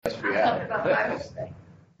about Bible study?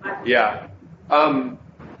 Yeah.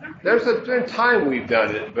 There's been time we've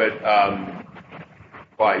done it, but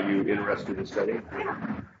why, you interested in studying?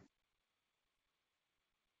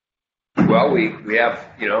 Well, we have,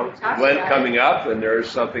 Lent coming up, and there's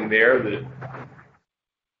something there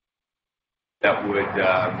that would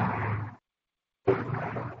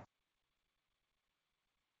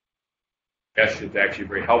is actually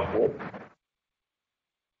very helpful.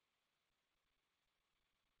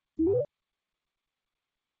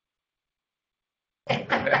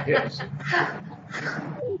 Yes.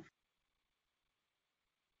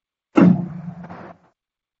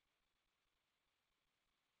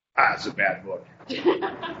 It's a bad book.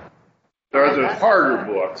 There's harder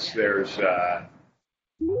books. There's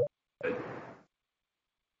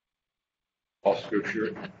all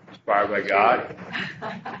Scripture inspired by God.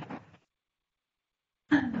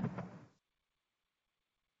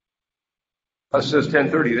 It says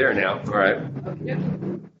 10:30 there now. All right.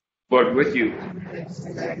 Lord, with you.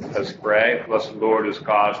 Let's pray. Blessed Lord, has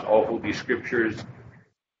caused all holy Scriptures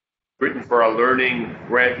written for our learning,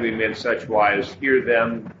 grant we may in such wise hear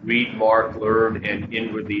them, read, mark, learn, and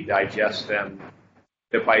inwardly digest them,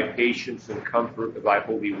 that by patience and comfort of thy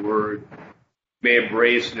holy word may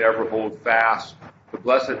embrace and ever hold fast the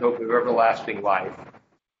blessed hope of everlasting life,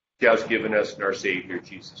 which has given us in our Savior,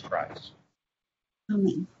 Jesus Christ.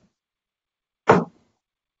 Amen.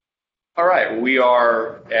 All right, we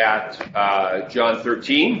are at John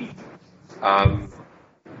 13.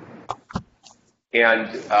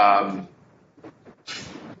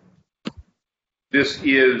 This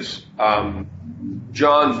is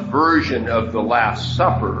John's version of the Last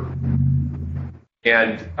Supper.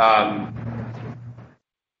 And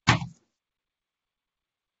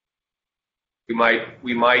we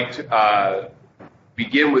might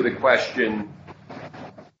begin with the question,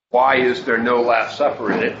 why is there no Last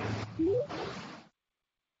Supper in it?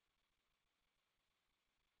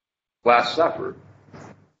 Last Supper.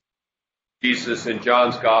 Jesus in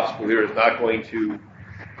John's Gospel here is not going to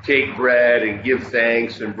take bread and give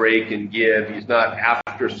thanks and break and give. He's not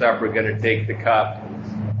after supper going to take the cup.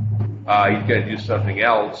 He's going to do something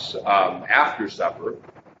else after supper.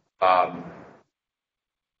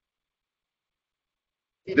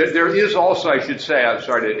 There is also, I should say, I'm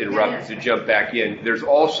sorry to interrupt, to jump back in, there's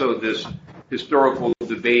also this historical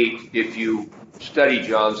debate, if you study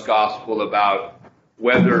John's Gospel, about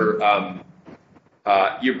whether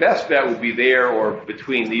your best bet would be there or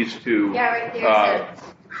between these two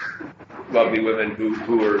lovely women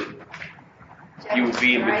who are, you would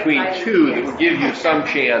be in between two that would give you some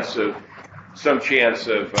chance of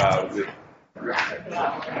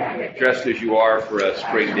dressed as you are for a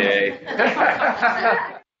spring day.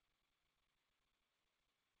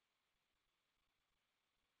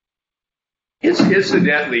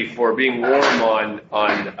 Incidentally, for being warm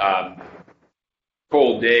on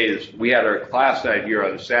cold days, we had our class night here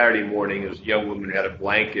on a Saturday morning. This young woman had a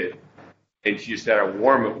blanket, and she said how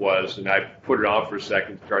warm it was, and I put it on for a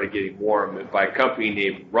second, started getting warm. And by a company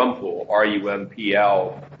named Rumpel,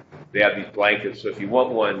 R-U-M-P-L, they have these blankets. So if you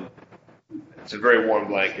want one, it's a very warm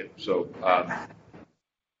blanket. So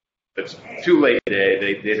it's too late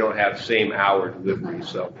today. They don't have same hour delivery.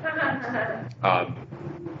 So,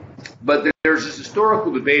 but there's this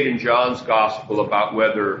historical debate in John's Gospel about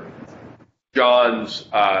whether John's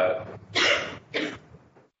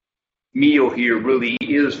meal here really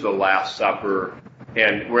is the Last Supper,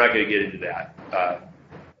 and we're not going to get into that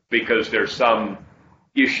because there's some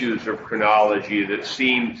issues of chronology that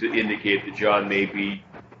seem to indicate that John may be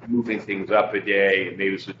moving things up a day, and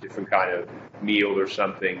maybe it's a different kind of meal or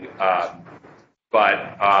something.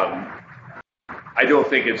 But I don't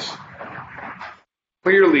think it's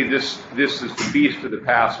clearly this is the feast of the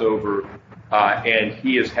Passover, and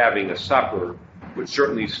he is having a supper, which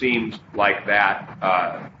certainly seems like that.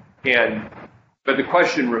 But the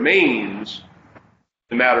question remains,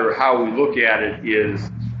 no matter how we look at it,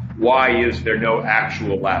 is why is there no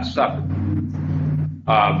actual Last Supper?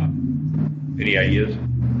 Any ideas?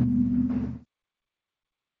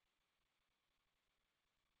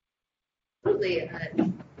 Absolutely. I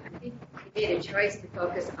think he made a choice to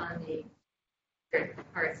focus on the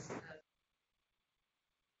parts of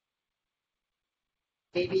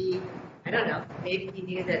maybe, I don't know, maybe he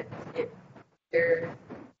knew that if their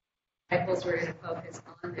disciples were going to focus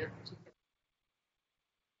on that particular.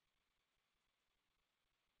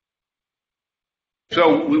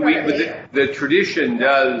 So the tradition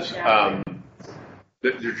does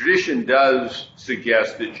the tradition does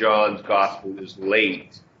suggest that John's Gospel is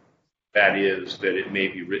late. That is, that it may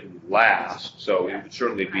be written last. So it would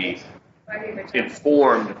certainly be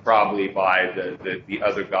informed probably by the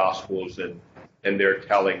other Gospels and their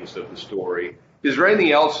tellings of the story. Is there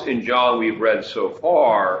anything else in John we've read so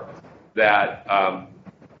far that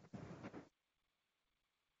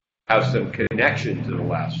has some connection to the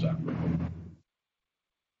Last Supper?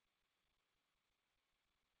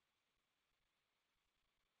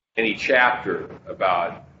 Any chapter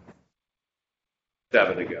about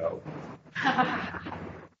 7 ago?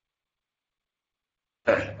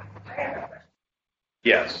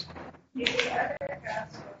 Yes.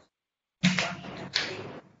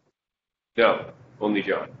 No, only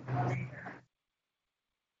John.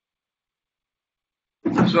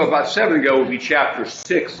 So about 7 ago would be chapter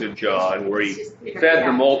 6 of John, where he fed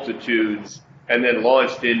the multitudes and then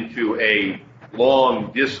launched into a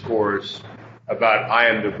long discourse about I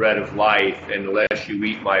am the bread of life, and unless you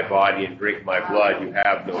eat my body and drink my blood, you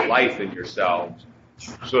have no life in yourselves.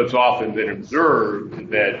 So it's often been observed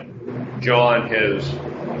that John has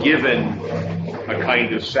given a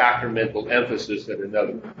kind of sacramental emphasis at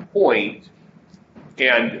another point,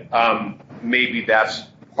 and maybe that's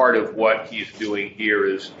part of what he's doing here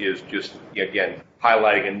is just, again,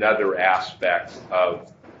 highlighting another aspect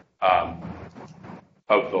of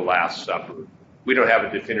the Last Supper. We don't have a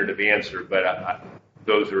definitive answer, but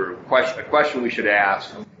those are a question we should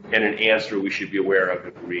ask and an answer we should be aware of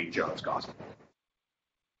if we read John's Gospel.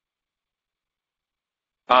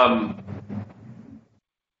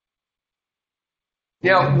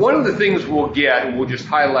 Now, one of the things we'll get, and we'll just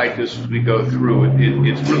highlight this as we go through it,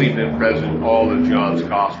 it's really been present in all of John's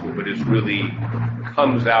Gospel, but it really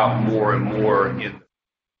comes out more and more in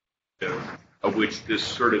of which this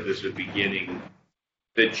sort of is a beginning,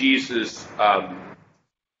 that Jesus,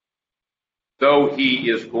 though he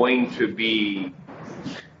is going to be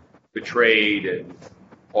betrayed and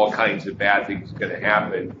all kinds of bad things are going to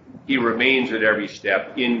happen, he remains at every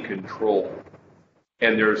step in control.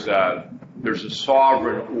 And there's a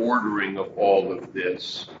sovereign ordering of all of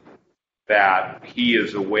this that he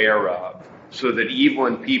is aware of, so that even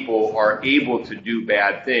when people are able to do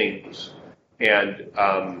bad things and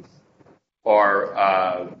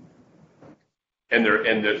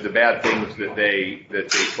the bad things that they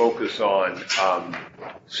focus on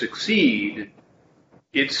succeed,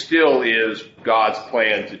 it still is God's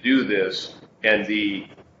plan to do this, and the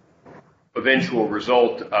eventual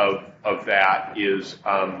result of that is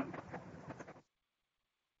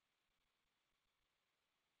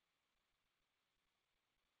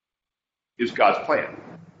God's plan,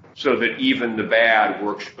 so that even the bad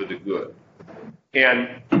works for the good.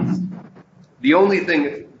 And the only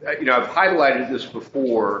thing, I've highlighted this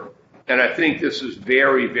before, and I think this is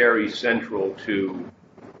very, very central to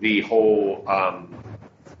the whole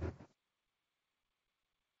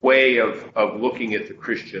way of looking at the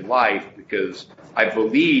Christian life, because I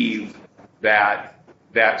believe that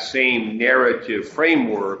same narrative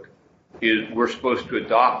framework we're supposed to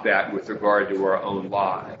adopt that with regard to our own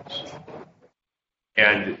lives.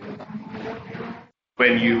 And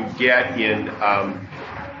when you get in,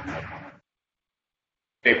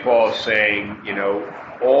 St. Paul is saying,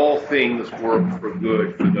 all things work for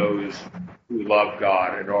good for those who love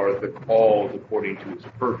God and are the called according to his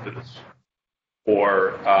purpose.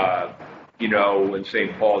 Or, when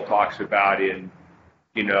St. Paul talks about he's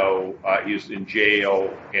in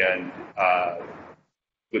jail and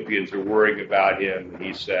Philippians are worrying about him, and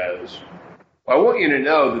he says, I want you to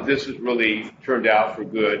know that this has really turned out for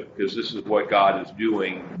good because this is what God is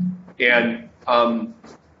doing. And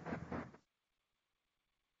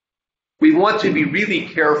we want to be really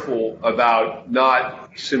careful about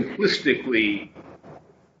not simplistically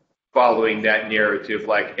following that narrative,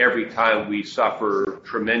 like every time we suffer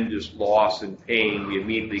tremendous loss and pain, we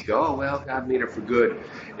immediately go, oh, well, God made it for good.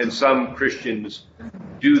 And some Christians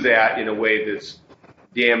do that in a way that's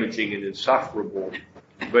damaging and insufferable.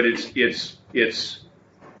 But it's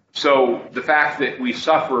so the fact that we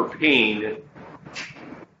suffer pain,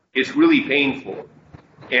 it's really painful,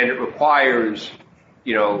 and it requires,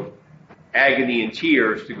 agony and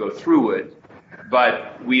tears to go through it,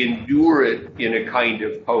 but we endure it in a kind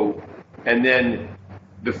of hope, and then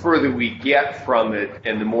the further we get from it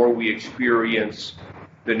and the more we experience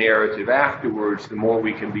the narrative afterwards, the more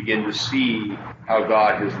we can begin to see how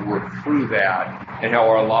God has worked through that and how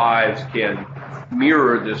our lives can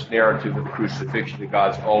mirror this narrative of crucifixion, that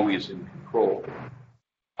God's always in control,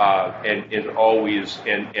 and always,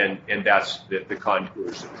 and that's the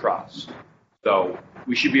contours of trust. So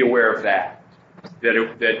we should be aware of that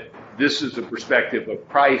this is the perspective of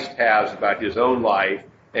Christ has about his own life,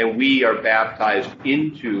 and we are baptized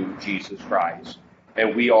into Jesus Christ.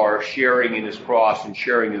 and we are sharing in his cross and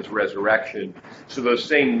sharing his resurrection. So those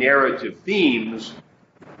same narrative themes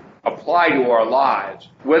apply to our lives.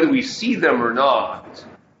 Whether we see them or not,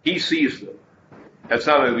 he sees them. And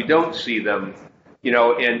sometimes we don't see them,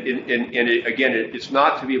 it's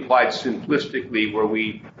not to be applied simplistically where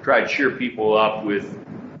we try to cheer people up with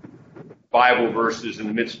Bible verses in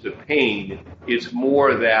the midst of pain. It's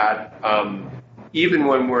more that even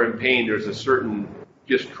when we're in pain, there's a certain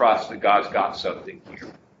just trust that God's got something here.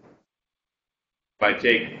 It might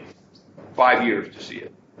take 5 years to see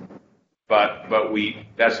it. But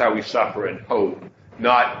that's how we suffer and hope,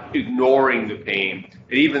 not ignoring the pain.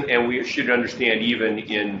 And we should understand even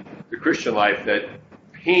in the Christian life that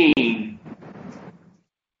pain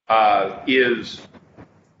is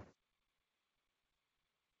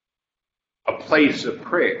a place of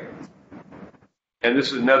prayer. And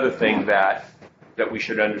this is another thing that we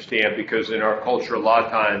should understand, because in our culture a lot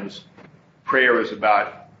of times prayer is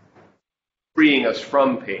about freeing us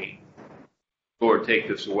from pain. Lord, take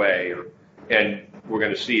this away. And we're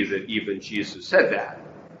going to see that even Jesus said that.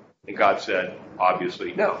 And God said,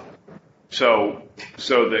 obviously, no. So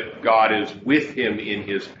that God is with him in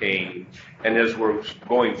his pain. And as we're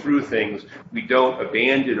going through things, we don't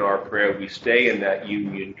abandon our prayer. We stay in that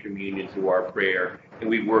communion through our prayer. And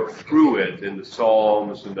we work through it in the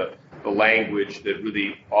Psalms and the language that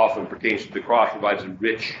really often pertains to the cross, provides a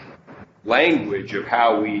rich language of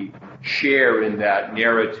how we share in that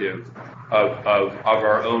narrative of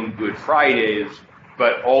our own Good Fridays,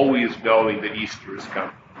 but always knowing that Easter is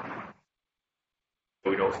coming.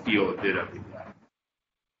 We don't feel a bit of it yet.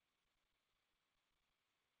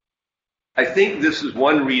 I think this is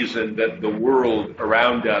one reason that the world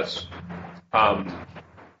around us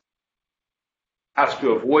has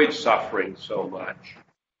to avoid suffering so much,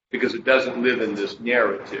 because it doesn't live in this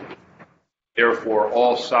narrative. Therefore,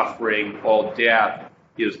 all suffering, all death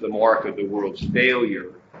is the mark of the world's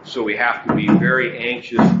failure. So we have to be very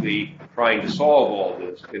anxiously trying to solve all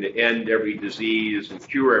this, going to end every disease and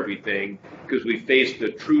cure everything, because we face the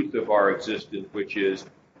truth of our existence, which is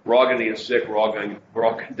we're all going to get sick, we're all going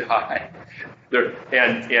to die,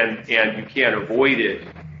 and you can't avoid it.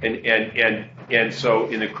 And so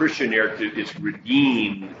in the Christian narrative, it's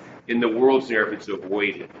redeemed. In the world's narrative, it's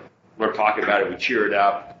avoided. We're talking about it, we cheer it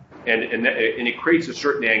up, and it creates a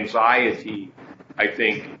certain anxiety, I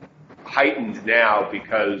think, heightened now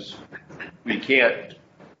because we can't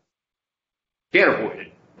avoid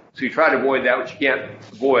it. So you try to avoid that which you can't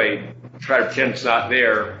avoid, try to pretend it's not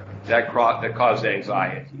there, that causes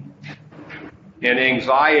anxiety. And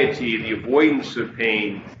anxiety, the avoidance of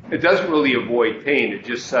pain, it doesn't really avoid pain, it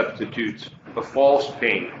just substitutes a false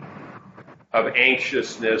pain of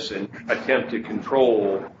anxiousness and attempt to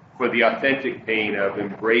control for the authentic pain of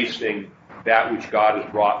embracing that which God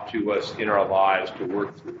has brought to us in our lives to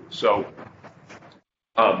work through. So,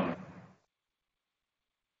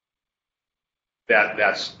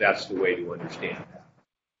 that's the way to understand that.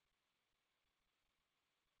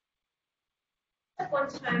 At one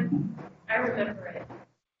time, I remember it.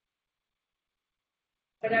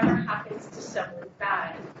 Whatever happens to someone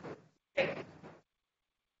bad, like,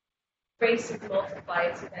 grace is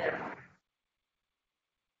multiplied to them.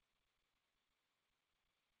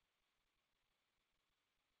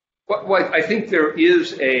 Well, I think there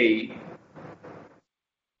is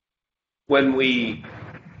when we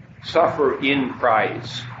suffer in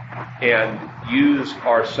Christ and use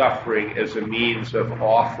our suffering as a means of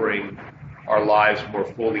offering our lives more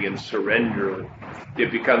fully in surrender, it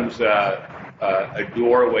becomes a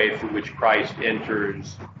doorway through which Christ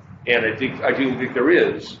enters. And I do think there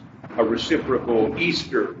is a reciprocal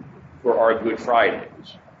Easter for our Good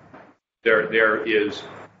Fridays. There is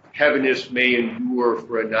heaviness may endure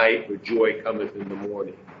for a night, but joy cometh in the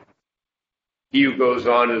morning. He who goes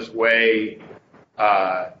on his way,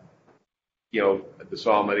 the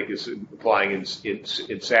psalm I think is implying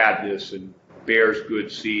in sadness and bears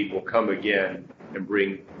good seed will come again and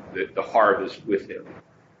bring the harvest with him.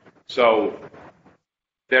 So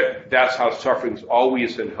that's how suffering's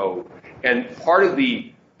always in hope. And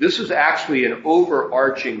this is actually an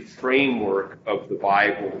overarching framework of the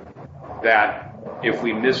Bible that if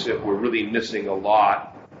we miss it, we're really missing a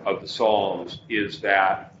lot of the Psalms, is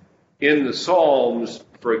that in the Psalms,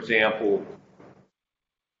 for example,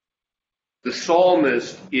 the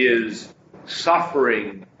psalmist is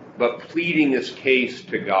suffering but pleading his case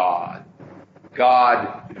to God.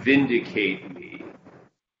 God, vindicate me.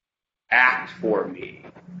 Act for me.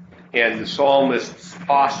 And the psalmist's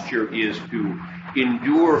posture is to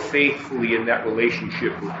endure faithfully in that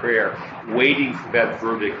relationship with prayer, waiting for that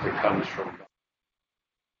verdict that comes from God.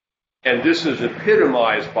 And this is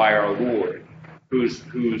epitomized by our Lord. who's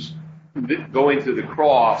going to the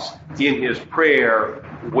cross in his prayer,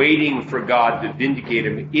 waiting for God to vindicate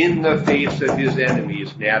him in the face of his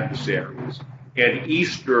enemies and adversaries. And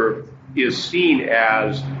Easter is seen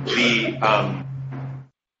as the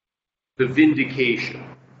vindication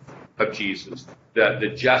of Jesus,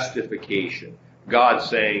 the justification. God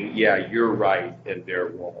saying, yeah, you're right and they're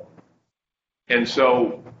wrong. And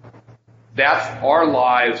so that's our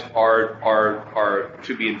lives are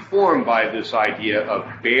to be informed by this idea of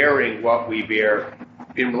bearing what we bear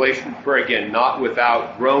in relation to prayer, again, not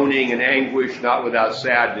without groaning and anguish, not without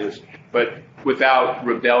sadness, but without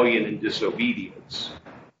rebellion and disobedience,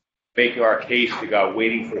 making our case to God,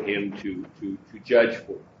 waiting for him to judge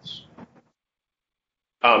for us.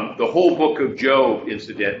 The whole book of Job,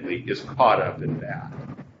 incidentally, is caught up in that.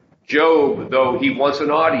 Job, though he wants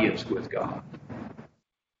an audience with God,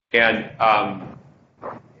 and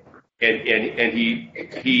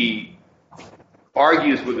he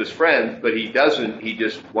argues with his friends, but he doesn't. He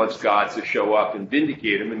just wants God to show up and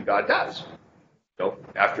vindicate him, and God does.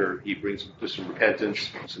 After he brings him to some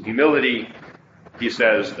repentance, some humility, he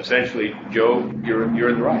says, essentially, Job, you're in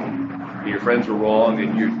the right. Your friends are wrong,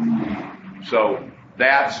 and so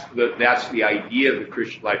that's the idea of the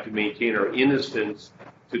Christian life, to maintain our innocence,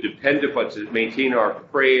 to depend upon, to maintain our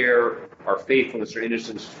prayer, our faithfulness, our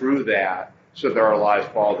innocence through that, so that our lives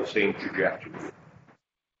follow the same trajectory.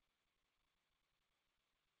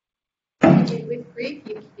 With grief,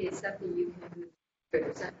 it's something you can move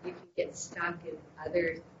through. You can get stuck in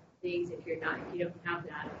other things if you don't have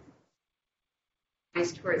that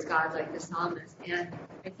eyes towards God like the psalmist. And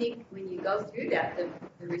I think when you go through that,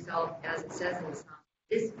 the result, as it says in the psalm,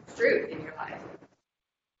 is truth in your life.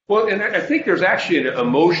 Well, and I think there's actually an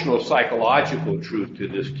emotional, psychological truth to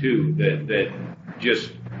this too, that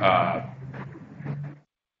just, I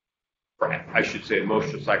should say,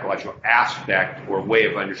 emotional, psychological aspect or way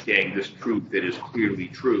of understanding this truth that is clearly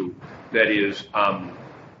true. That is,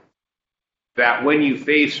 that when you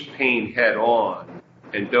face pain head on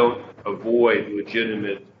and don't avoid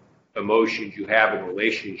legitimate emotions you have in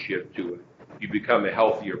relationship to it, you become a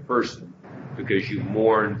healthier person because you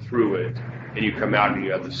mourn through it and you come out on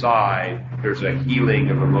the other side. There's a healing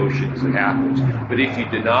of emotions that happens. But if you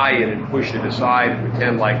deny it and push it aside and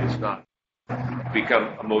pretend like it's not, you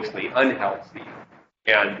become emotionally unhealthy.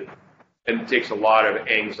 And it takes a lot of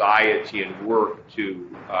anxiety and work to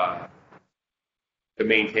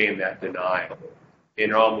maintain that denial. And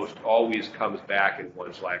it almost always comes back in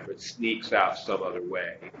one's life. It sneaks out some other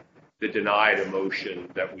way. The denied emotion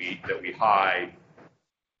that we hide,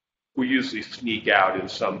 we usually sneak out in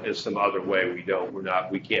some other way.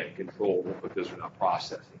 We can't control it because we're not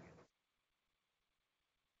processing it.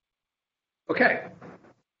 Okay.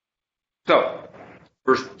 So,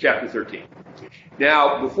 chapter 13.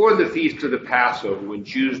 Now, before the feast of the Passover, when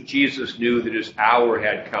Jesus knew that his hour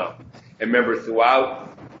had come, and remember,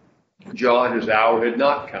 throughout John, his hour had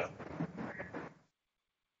not come.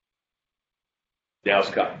 Now it's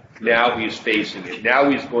come. Now he's facing it. Now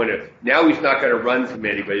he's not going to run from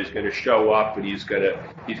anybody. He's going to show up and he's going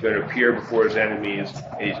to appear before his enemies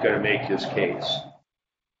and he's going to make his case.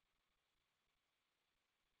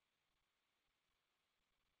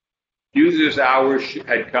 Knew that his hour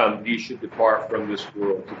had come, he should depart from this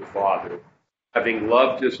world to the Father. Having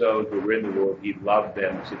loved his own who were in the world, he loved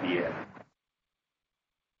them to the end.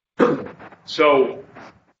 So,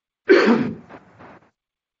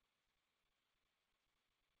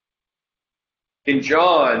 in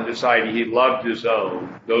John deciding he loved his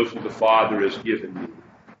own, those who the Father has given me.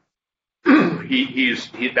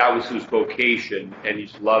 That was his vocation, and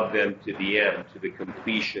he's loved them to the end, to the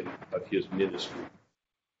completion of his ministry.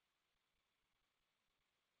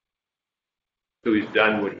 So he's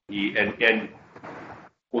done what and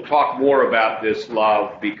we'll talk more about this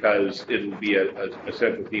love because it'll be a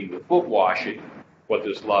central theme of the foot washing, what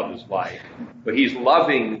this love is like. But he's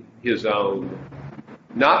loving his own,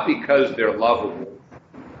 not because they're lovable,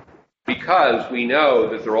 because we know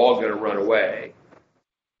that they're all going to run away.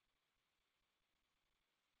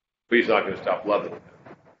 But he's not going to stop loving them.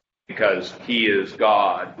 Because he is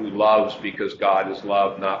God who loves because God is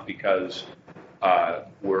love, not because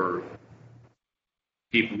we're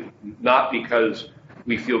people, not because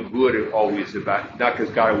we feel good always about, not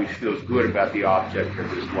because God always feels good about the object of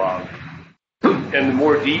his love. And the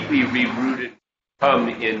more deeply we rooted come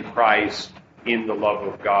in Christ, in the love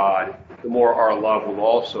of God, the more our love will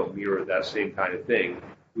also mirror that same kind of thing.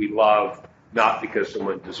 We love not because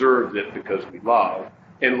someone deserves it, because we love.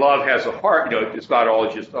 And love has a heart, it's not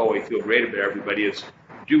all just, I feel great about everybody. It's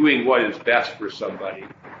doing what is best for somebody.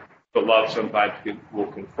 But love sometimes will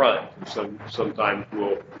confront, and sometimes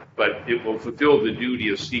will, but it will fulfill the duty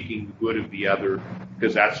of seeking the good of the other,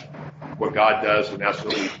 because that's what God does, and that's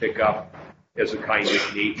what we pick up as a kind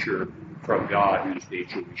of nature from God, whose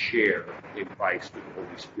nature we share in Christ and the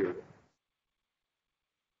Holy Spirit.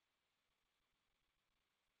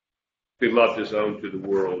 He loved his own to the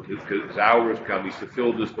world. His hour has come. He's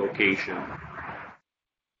fulfilled his vocation.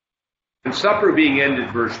 And supper being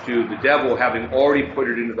ended, verse 2, the devil having already put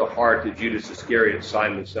it into the heart of Judas Iscariot,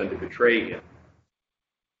 Simon's son, to betray him.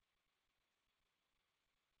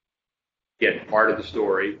 Again, part of the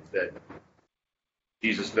story that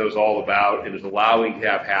Jesus knows all about and is allowing to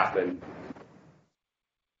have happen.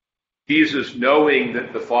 Jesus, knowing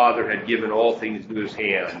that the Father had given all things into his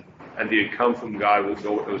hand, and they had come from God,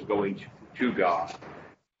 was going to God.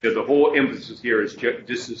 So the whole emphasis here is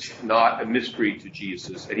this is not a mystery to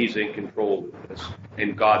Jesus, and he's in control of this,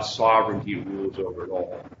 and God's sovereignty rules over it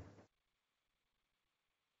all.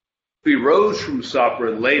 He rose from supper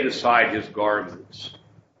and laid aside his garments,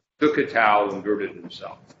 took a towel and girded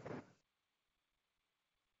himself.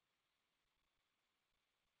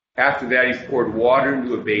 After that, he poured water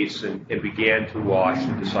into a basin and began to wash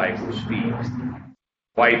the disciples' feet,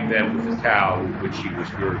 wiped them with the towel with which he was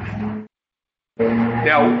girded.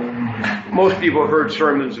 Now, most people have heard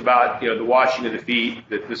sermons about, the washing of the feet,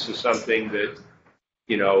 that this is something that,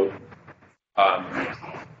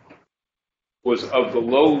 was of the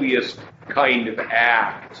lowliest kind of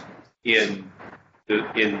act in the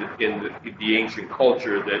ancient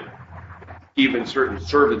culture, that even certain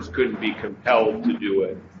servants couldn't be compelled to do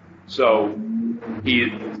it. So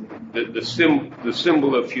the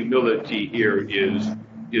symbol of humility here is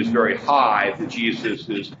very high, that Jesus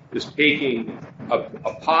is taking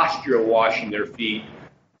a posture of washing their feet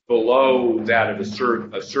below that of a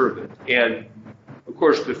servant. And of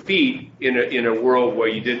course, the feet in a world where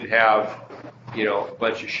you didn't have a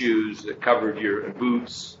bunch of shoes that covered your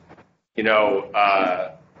boots, and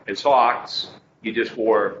socks, you just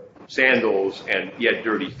wore sandals, and you had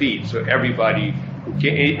dirty feet. So every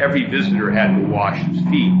visitor had to wash his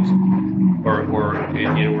feet, or in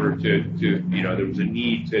order to there was a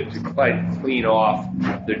need to clean off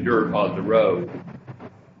the dirt on the road.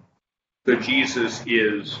 So Jesus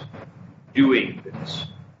is doing this.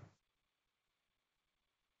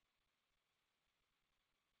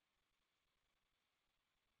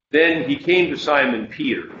 Then he came to Simon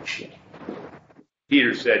Peter.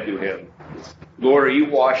 Peter said to him, "Lord, are you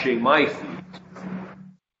washing my feet?"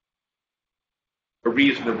 A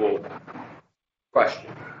reasonable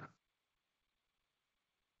question.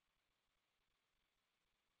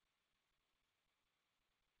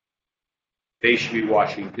 They should be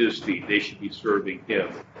washing his feet. They should be serving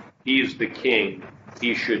him. He is the king.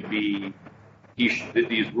 These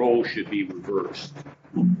roles should be reversed.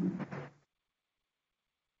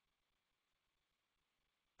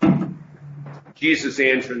 Jesus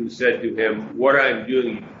answered and said to him, "What I am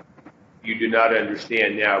doing you do not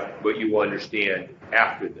understand now, but you will understand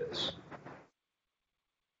after this."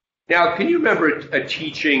 Now, can you remember a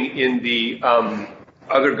teaching in the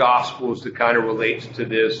other Gospels that kind of relates to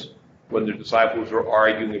this, when the disciples were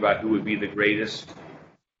arguing about who would be the greatest?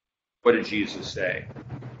 What did Jesus say?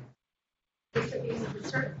 He said he's the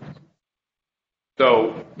servant.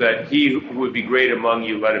 So that he who would be great among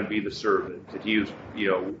you, let him be the servant. That he was,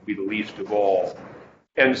 be the least of all.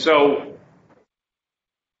 And so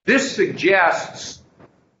this suggests,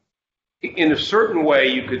 in a certain way,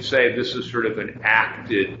 you could say this is sort of an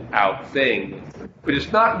acted out thing, but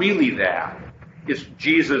it's not really that. It's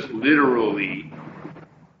Jesus literally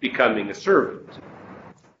becoming a servant.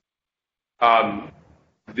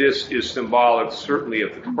 This is symbolic, certainly,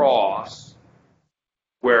 of the cross,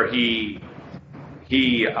 where if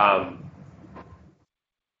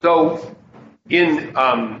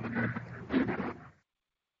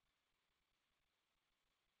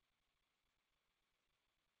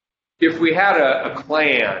we had a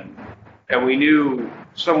clan and we knew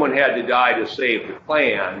someone had to die to save the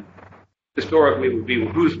clan, historically it would be,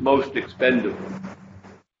 well, who's most expendable?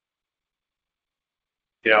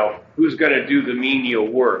 Who's going to do the menial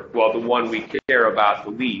work? Well, the one we care about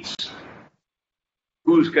the least.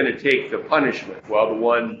 Who's going to take the punishment? Well, the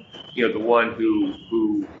one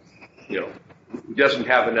who doesn't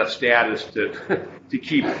have enough status to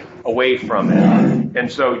keep away from it.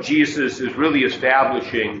 And so Jesus is really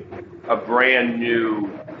establishing a brand new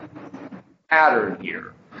pattern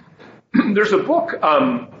here. There's a book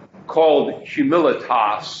called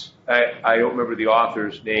Humilitas. I don't remember the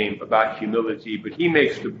author's name, about humility, but he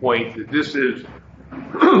makes the point that this is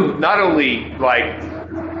not only like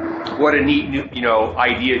what a neat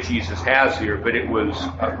idea Jesus has here, but it was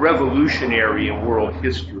revolutionary in world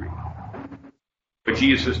history. What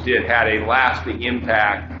Jesus did had a lasting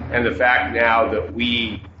impact, and the fact now that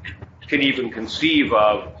we can even conceive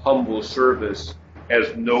of humble service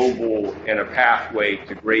as noble and a pathway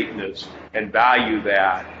to greatness and value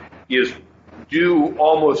that is due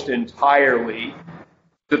almost entirely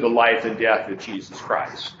to the life and death of Jesus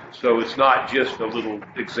Christ. So it's not just a little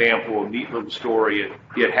example, a neat little story.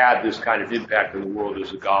 It had this kind of impact in the world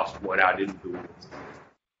as the gospel went out into the world.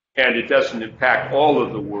 And it doesn't impact all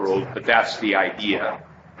of the world, but that's the idea.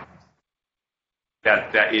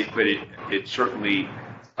 But it certainly,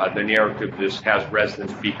 the narrative of this has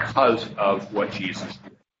resonance because of what Jesus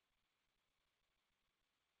did.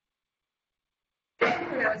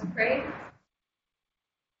 When I was praying,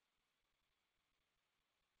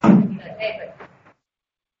 hey, but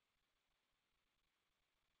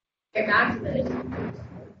Mary Magdalene,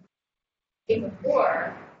 the day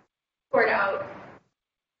before, poured out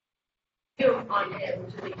on him,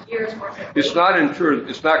 which is like years more. It's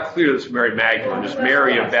not clear it's Mary Magdalene. It's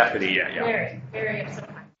Mary of Bethany. Yeah. Mary of some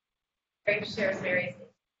kind. Mary shares Mary's name.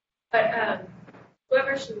 But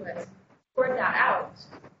whoever she was poured that out.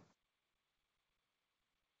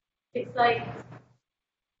 It's like,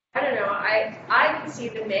 I don't know, I can see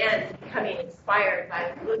the man becoming inspired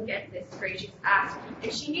by, look at this gracious act.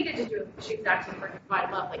 And she needed to do it because she was acting for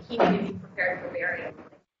divine love. Like, he needed to be prepared for burial.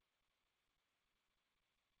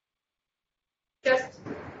 Just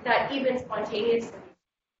that even spontaneously,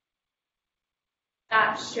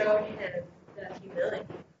 that showed him the humility.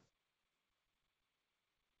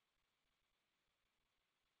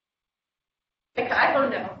 Like, I don't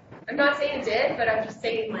know. I'm not saying it did, but I'm just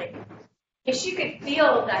saying, like, if she could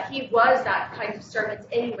feel that he was that kind of servant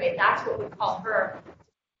anyway, that's what we call her.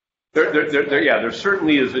 There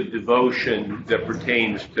certainly is a devotion that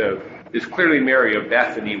pertains to, is clearly Mary of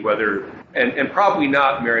Bethany, and probably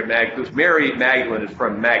not Mary Magdalene, because Mary Magdalene is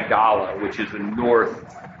from Magdala, which is in north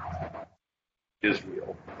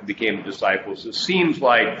Israel, and became a disciple. So it seems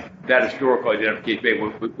like that historical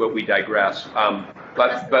identification, but we digress.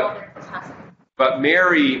 But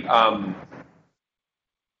Mary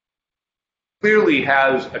clearly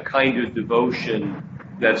has a kind of devotion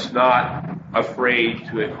that's not afraid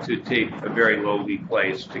to take a very lowly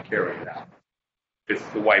place to carry it out. It's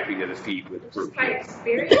the wiping of the feet with fruit. Kind of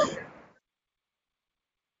experience.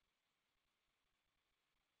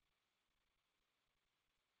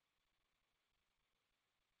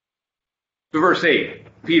 So verse 8,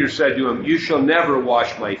 Peter said to him, "You shall never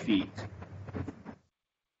wash my feet."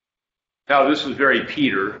 Now this is very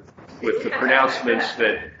Peter, with the pronouncements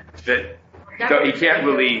that he can't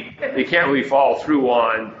really follow through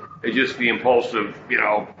on. It's just the impulsive,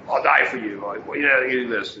 I'll die for you. You do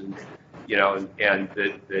this, and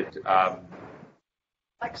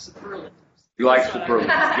like superlatives. He likes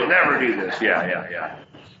superlatives. You'll never do this. Yeah.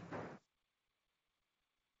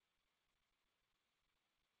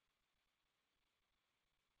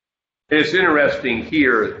 And it's interesting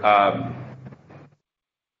here.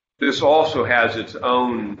 This also has its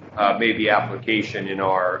own maybe application in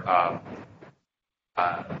our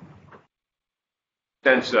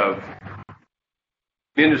sense of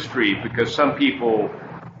ministry, because some people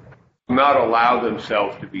do not allow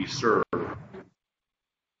themselves to be served.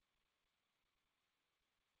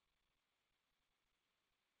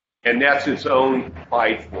 And that's its own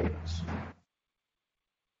pridefulness.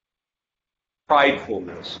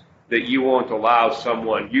 That you won't allow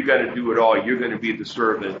someone, you're going to do it all, you're going to be the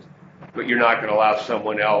servant, but you're not going to allow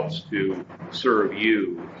someone else to serve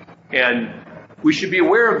you. And we should be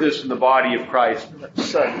aware of this in the body of Christ. The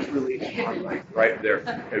sun is really right there.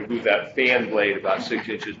 I moved that fan blade about 6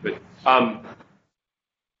 inches. But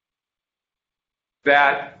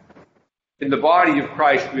that in the body of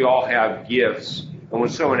Christ, we all have gifts. And when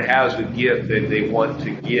someone has a gift that they want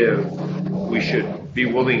to give, we should be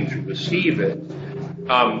willing to receive it.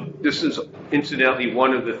 This is incidentally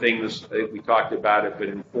one of the things that we talked about. If it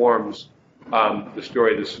informs the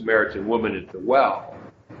story of the Samaritan woman at the well.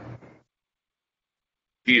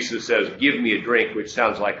 Jesus says, "Give me a drink," which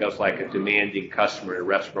sounds like a demanding customer in a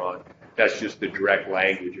restaurant. That's just the direct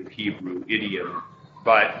language of Hebrew idiom.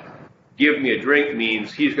 But give me a drink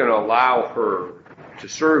means he's going to allow her to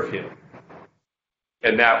serve him.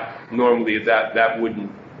 And that normally a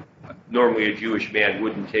Jewish man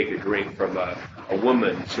wouldn't take a drink from a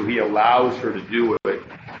woman, so he allows her to do it.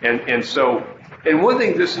 And one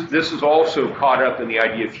thing, this is also caught up in the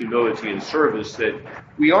idea of humility and service, that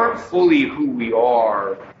we aren't fully who we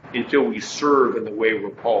are until we serve in the way we're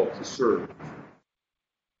called to serve.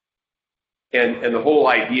 And the whole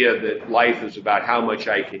idea that life is about how much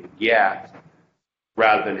I can get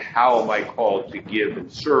rather than how am I called to give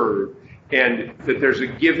and serve, and that there's a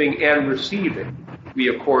giving and receiving. We,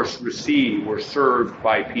 of course, receive. We're served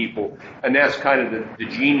by people. And that's kind of the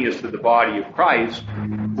genius of the body of Christ,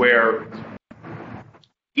 where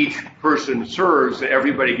each person serves and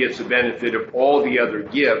everybody gets the benefit of all the other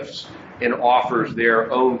gifts and offers their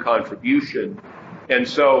own contribution. And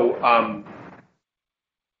so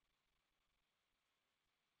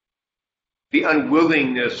the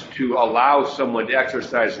unwillingness to allow someone to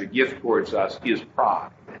exercise a gift towards us is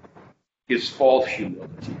pride. It's false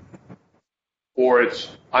humility. Or it's,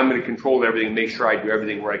 I'm going to control everything, make sure I do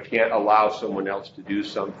everything, where I can't allow someone else to do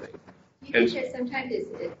something. You think that sometimes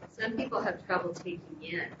some people have trouble taking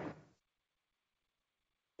in.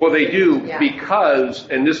 Well, they do Yeah. because,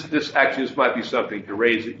 and this might be something to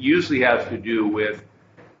raise. It usually has to do with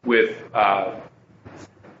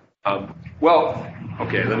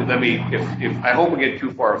okay. Let me. If I hope we get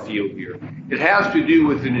too far afield here, it has to do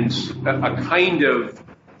with a kind of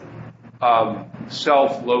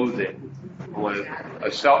self-loathing,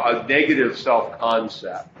 a negative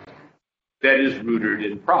self-concept that is rooted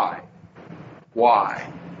in pride.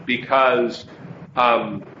 Why? Because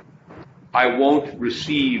I won't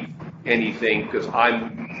receive anything because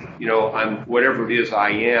I'm whatever it is I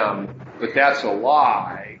am, but that's a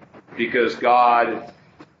lie, because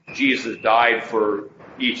Jesus died for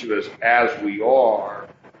each of us as we are,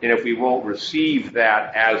 and if we won't receive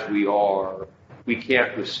that as we are, we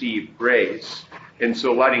can't receive grace. And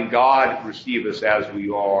so letting God receive us as we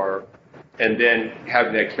are, and then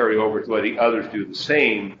having that carry over to letting others do the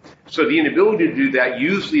same. So the inability to do that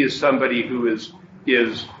usually is somebody who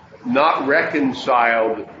is not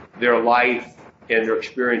reconciled their life and their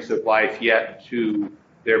experience of life yet to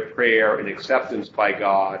their prayer and acceptance by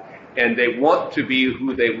God, and they want to be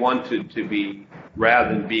who they wanted to be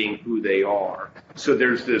rather than being who they are. So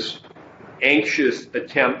there's this anxious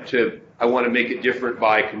attempt to, I want to make it different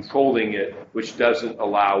by controlling it, which doesn't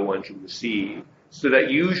allow one to receive. So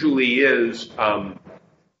that usually is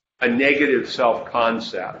a negative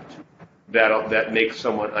self-concept that makes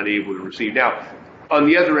someone unable to receive. Now, on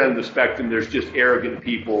the other end of the spectrum, there's just arrogant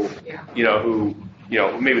people, who,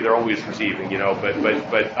 maybe they're always receiving,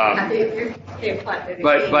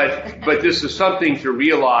 but this is something to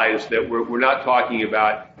realize that we're not talking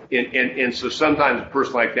about, and so sometimes a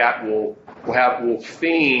person like that will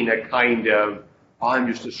feign a kind of, I'm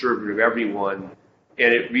just a servant of everyone,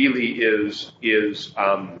 and it really is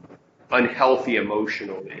unhealthy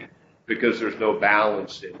emotionally, because there's no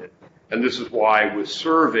balance in it. And this is why with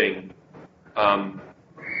serving,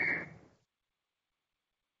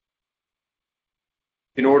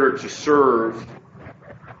 in order to serve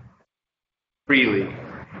freely,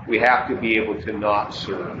 we have to be able to not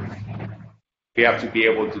serve. We have to be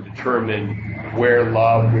able to determine where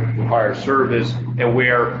love requires service, and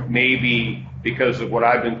where maybe because of what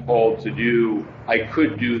I've been called to do, I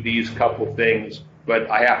could do these couple things, but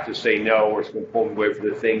I have to say no, or it's going to pull me away from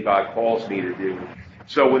the thing God calls me to do.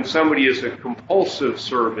 So when somebody is a compulsive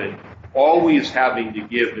servant, always having to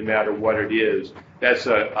give no matter what it is, that's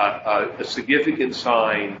a significant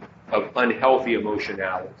sign of unhealthy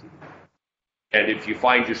emotionality. And if you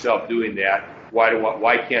find yourself doing that,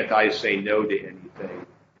 why can't I say no to anything?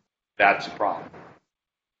 That's a problem.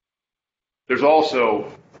 There's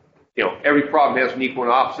also, every problem has an equal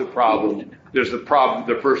and opposite problem. There's the problem,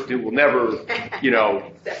 the person who will never,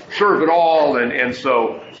 serve at all, and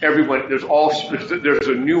so everyone, there's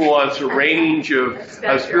a nuance, a range of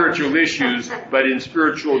spiritual issues, but in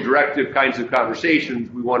spiritual directive kinds of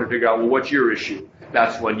conversations, we want to figure out, well, what's your issue?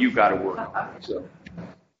 That's one you've got to work on. So,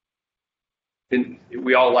 and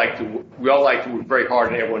we all like to work very hard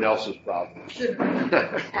on everyone else's problems,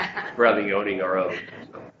 rather than owning our own.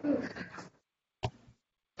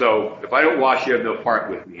 So if I don't wash, you have no part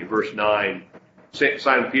with me. In verse 9,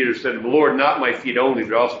 Simon Peter said, Lord, not my feet only,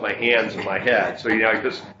 but also my hands and my head. So,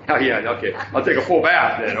 okay, I'll take a full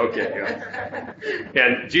bath then. Okay.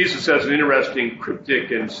 And Jesus says an interesting cryptic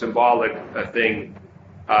and symbolic thing.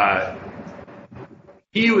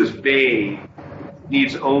 He who is bathed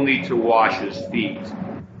needs only to wash his feet,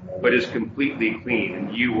 but is completely clean.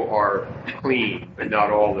 And you are clean, but not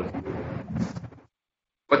all of you.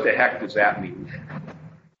 What the heck does that mean?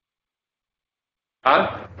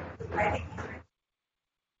 Huh?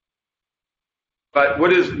 But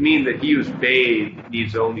what does it mean that he who's bathed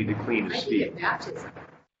needs only to clean his feet?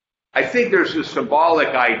 I think there's a symbolic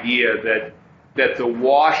idea that the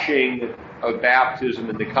washing of baptism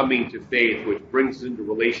and the coming to faith, which brings us into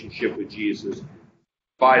relationship with Jesus,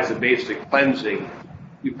 provides a basic cleansing,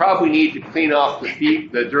 we probably need to clean off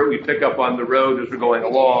the dirt we pick up on the road as we're going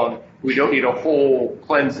along. We don't need a whole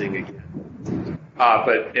cleansing again.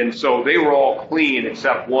 And so they were all clean,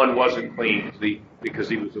 except one wasn't clean because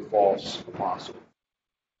he was a false apostle.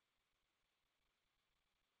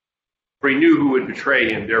 For he knew who would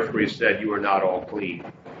betray him, therefore he said, you are not all clean.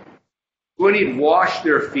 When he'd washed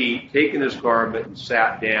their feet, taken his garment, and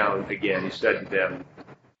sat down again, he said to them,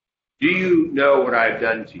 do you know what I have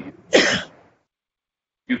done to you?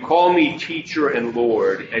 You call me teacher and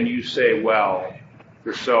Lord, and you say, well,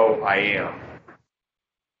 for so I am.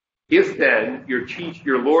 If then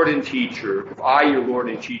your Lord and teacher, if I, your Lord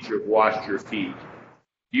and teacher, have washed your feet,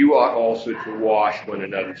 you ought also to wash one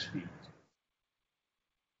another's feet.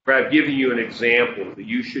 For I have given you an example that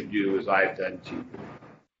you should do as I have done to you.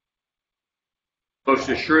 Most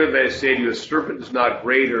assuredly I say to you, a servant is not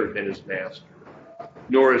greater than his master,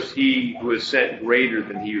 nor is he who is sent greater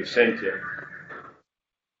than he who sent him.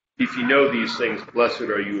 If you know these things, blessed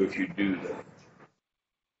are you if you do them.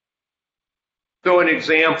 So an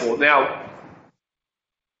example. Now,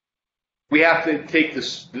 we have to take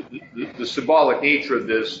this, the symbolic nature of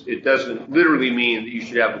this. It doesn't literally mean that you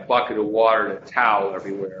should have a bucket of water and a towel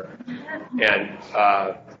everywhere. And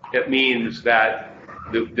it means that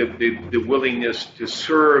the willingness to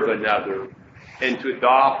serve another and to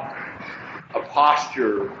adopt a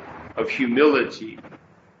posture of humility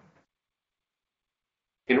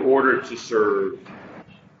in order to serve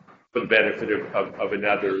for the benefit of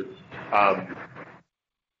another.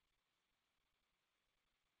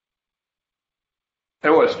 I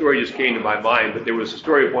know a story just came to my mind, but there was a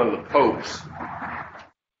story of one of the popes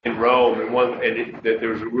in Rome, and there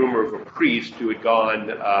was a rumor of a priest who had gone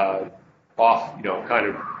off,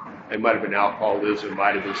 it might have been alcoholism,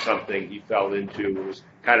 might have been something he fell into, was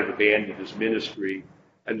kind of abandoned his ministry.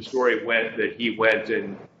 And the story went that he went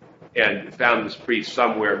and found this priest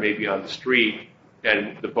somewhere, maybe on the street,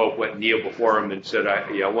 and the Pope went and kneeled before him and said,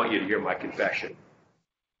 I want you to hear my confession.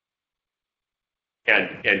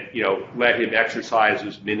 And let him exercise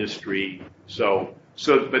his ministry.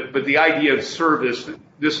 But the idea of service,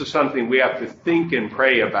 this is something we have to think and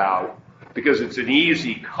pray about, because it's an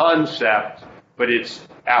easy concept, but its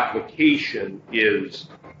application is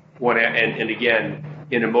one. And again,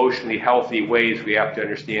 in emotionally healthy ways, we have to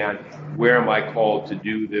understand, where am I called to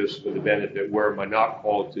do this for the benefit? Where am I not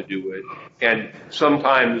called to do it? And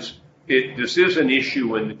sometimes this is an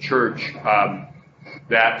issue in the church.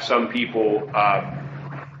 That some people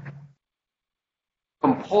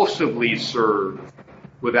compulsively serve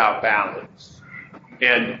without balance.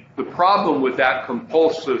 And the problem with that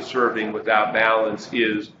compulsive serving without balance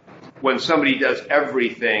is when somebody does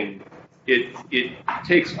everything, it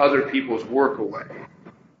takes other people's work away.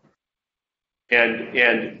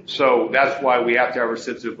 And so that's why we have to have a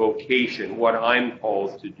sense of vocation, what I'm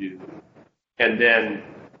called to do. And then,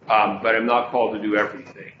 but I'm not called to do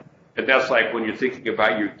everything. And that's like when you're thinking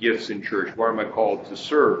about your gifts in church. Where am I called to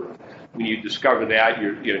serve? When you discover that,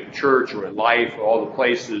 you're in church or in life, or all the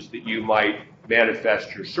places that you might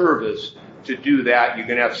manifest your service, to do that, you're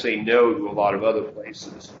going to have to say no to a lot of other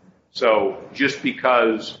places. So just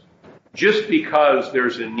because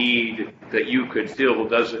there's a need that you could fill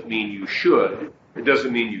doesn't mean you should. It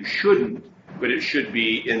doesn't mean you shouldn't, but it should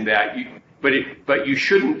be in that. But you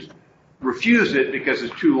shouldn't refuse it because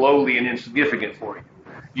it's too lowly and insignificant for you.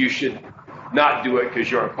 You should not do it because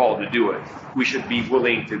you're called to do it. We should be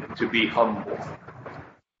willing to be humble.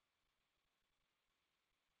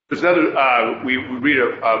 There's another, we read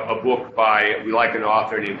a book we like an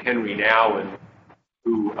author named Henry Nouwen,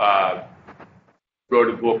 who wrote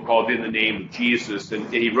a book called In the Name of Jesus. And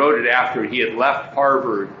he wrote it after he had left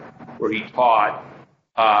Harvard, where he taught,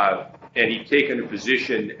 and he'd taken a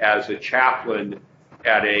position as a chaplain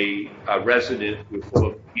at a residence full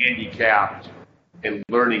of handicapped and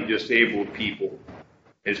learning disabled people,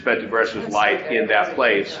 and spent the rest of his life in that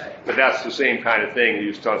place. But that's the same kind of thing. He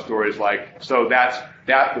used to tell stories like, so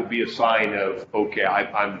that would be a sign of, okay,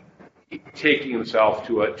 I'm taking himself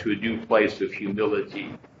to a new place of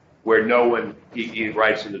humility, where no one, he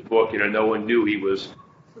writes in his book, no one knew he was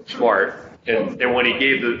smart. And when he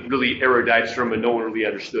gave the really erudite sermon, no one really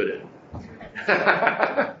understood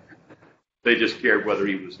it. They just cared whether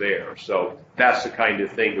he was there. So that's the kind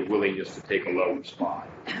of thing, the willingness to take a lower spot.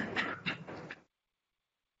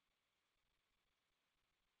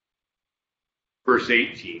 Verse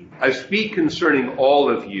 18, I speak concerning all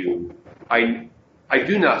of you. I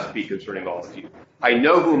do not speak concerning all of you. I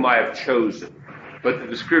know whom I have chosen, but that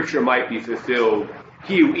the scripture might be fulfilled.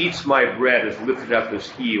 He who eats my bread has lifted up his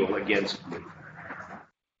heel against me.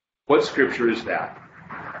 What scripture is that?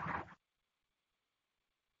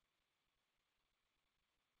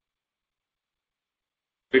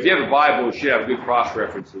 Bible should have good cross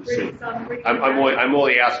references. So I'm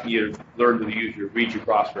only asking you to learn to read your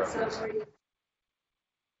cross reference.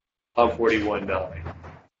 Psalm 41:9.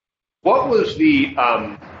 What was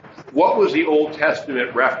the Old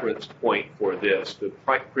Testament reference point for this? The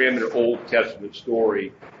preeminent Old Testament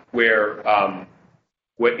story where,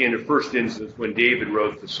 in the first instance, when David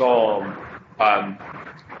wrote the psalm,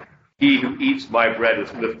 he who eats my bread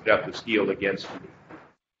has lifted up his heel against me.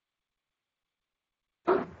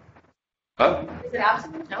 Huh? Is it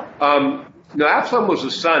Absalom? No. No, Absalom was a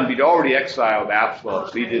son. He'd already exiled Absalom,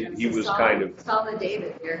 so he was kind of. Psalm of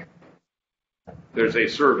David here. There's a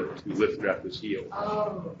servant who lifted up his heel.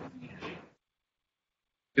 Oh.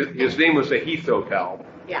 His name was Ahithophel.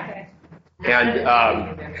 Yeah.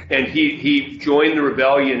 And he joined the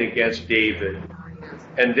rebellion against David.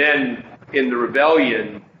 And then in the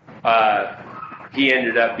rebellion, he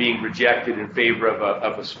ended up being rejected in favor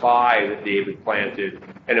of a spy that David planted.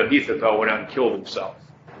 And Ahithophel went out and killed himself.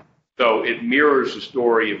 So it mirrors the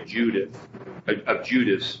story of Judas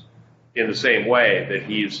in the same way, that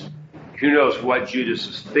who knows what Judas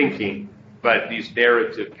is thinking, but these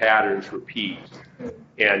narrative patterns repeat.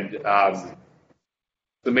 And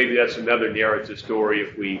so maybe that's another narrative story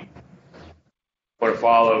if we want to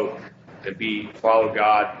follow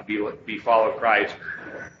God, follow Christ,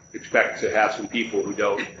 expect to have some people who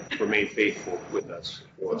don't remain faithful with us.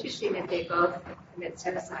 Interesting that they both commit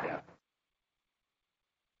suicide.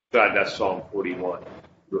 God, that's Psalm 41.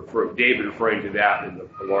 David referring to that in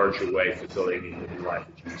a larger way, fulfilling in the life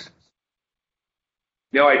of Jesus.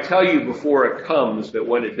 Now I tell you before it comes, that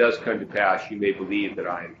when it does come to pass, you may believe that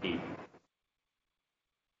I am he.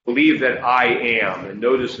 Believe that I am. And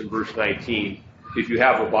notice in verse 19, if you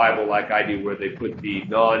have a Bible like I do, where they put the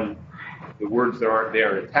words that aren't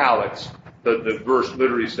there in italics, the verse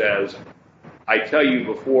literally says, I tell you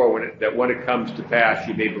before that when it comes to pass,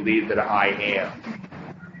 you may believe that I am.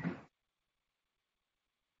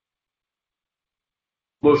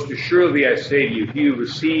 Most assuredly I say to you, he who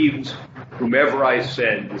receives whomever I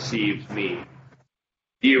send receives me.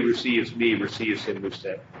 He who receives me receives him who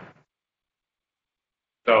sent me.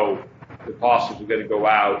 So the apostles are going to go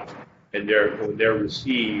out, and when they're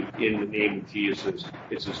received in the name of Jesus,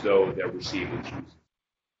 it's as though they're receiving Jesus.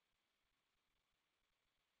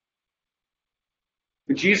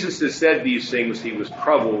 When Jesus has said these things, he was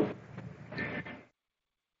troubled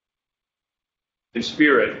in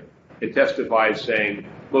spirit and testified, saying,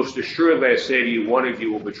 most assuredly I say to you, one of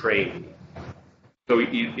you will betray me. So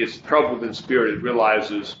he is troubled in spirit and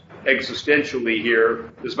realizes existentially here,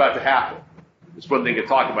 this is about to happen. It's one thing to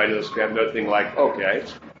talk about this, we have another thing like, okay,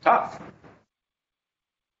 it's tough.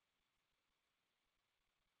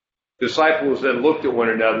 The disciples then looked at one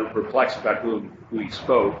another, perplexed about who he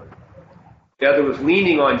spoke. The other was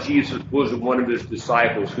leaning on Jesus' bosom, one of his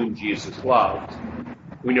disciples whom Jesus loved.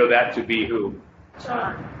 We know that to be who?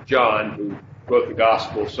 John, who wrote the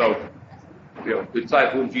gospel. So, the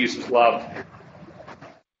disciple whom Jesus loved.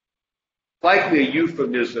 Likely a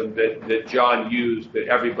euphemism that John used that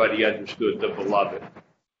everybody understood, the beloved.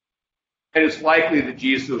 And it's likely that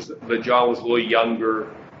John was a little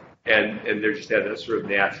younger and they just had that sort of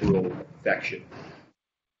natural affection.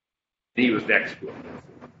 And he was next to him.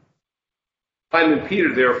 Simon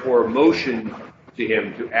Peter, therefore, motioned to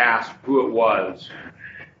him to ask who it was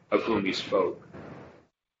of whom he spoke.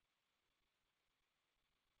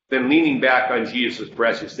 Then leaning back on Jesus'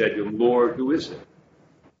 breast, he said to him, Lord, who is it?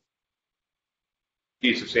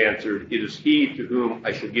 Jesus answered, it is he to whom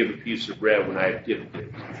I shall give a piece of bread when I have dipped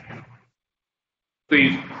it. So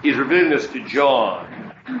he's revealing this to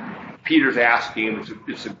John. Peter's asking him,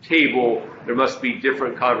 it's a table, there must be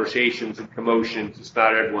different conversations and commotions. It's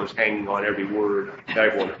not everyone's hanging on every word, not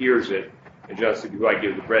everyone hears it. And John said, do I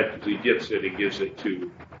give the bread? Because he dips it and gives it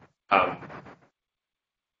to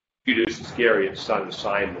Judas Iscariot, son of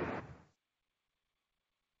Simon.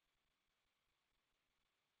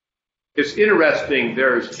 It's interesting,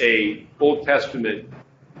 there's a Old Testament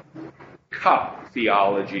cup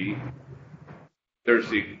theology. There's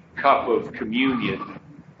the cup of communion,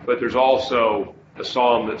 but there's also a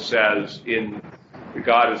psalm that says,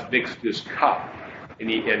 God has mixed his cup, and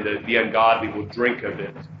the ungodly will drink of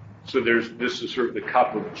it. So this is sort of the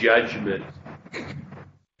cup of judgment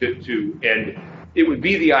and it would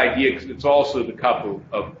be the idea, because it's also the cup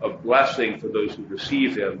of blessing for those who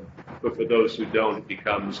receive him, but for those who don't, it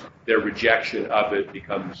becomes, their rejection of it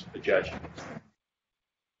becomes a judgment.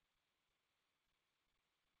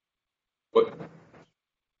 What?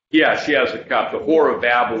 Yeah, she has a cup. The whore of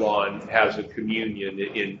Babylon has a communion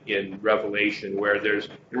in Revelation, where there's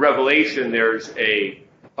a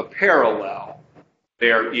parallel.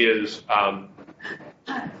 There is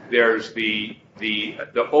there's the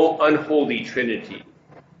unholy trinity,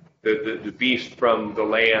 the beast from the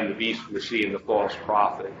land, the beast from the sea, and the false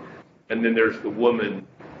prophet. And then there's the woman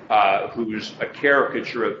who's a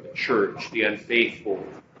caricature of the church, the unfaithful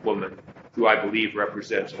woman, who I believe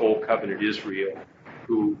represents Old Covenant Israel,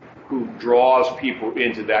 who draws people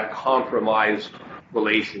into that compromised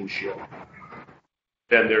relationship.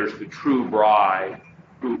 Then there's the true bride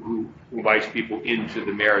who invites people into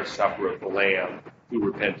the marriage supper of the Lamb through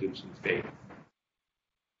repentance and faith.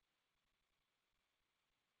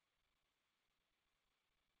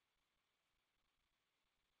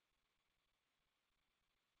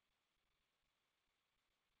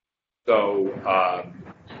 So,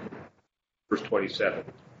 verse 27.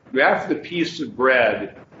 After the piece of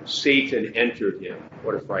bread, Satan entered him.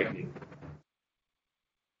 What a frightening.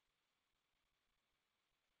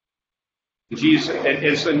 Jesus,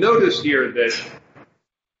 and so notice here that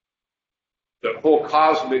the whole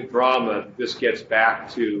cosmic drama, this gets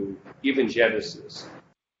back to even Genesis.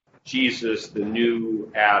 Jesus, the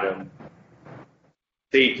new Adam,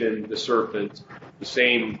 Satan, the serpent, the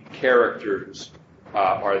same characters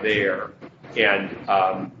are there. And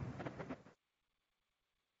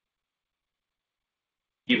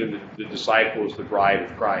even the disciples, the bride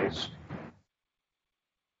of Christ.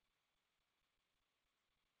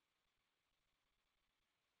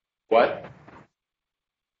 What?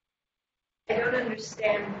 I don't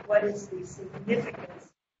understand what is the significance.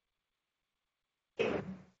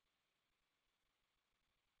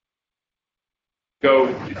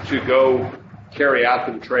 Go carry out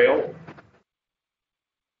the betrayal.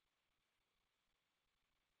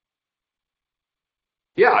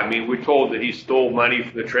 Yeah, I mean, we're told that he stole money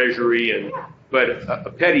from the treasury, but a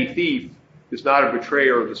petty thief is not a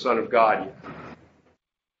betrayer of the Son of God yet.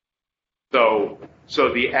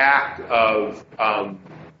 So the act of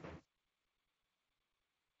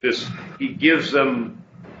this, he gives them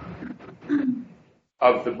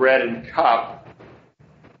of the bread and cup,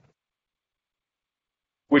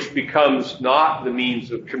 which becomes not the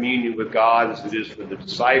means of communion with God as it is for the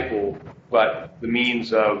disciple, but the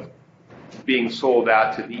means of being sold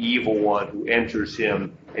out to the evil one who enters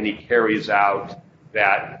him, and he carries out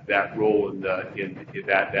that role in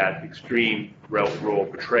that extreme role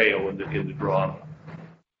of betrayal in the drama.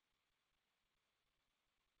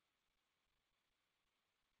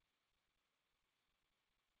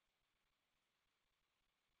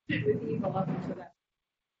 With evil up until that.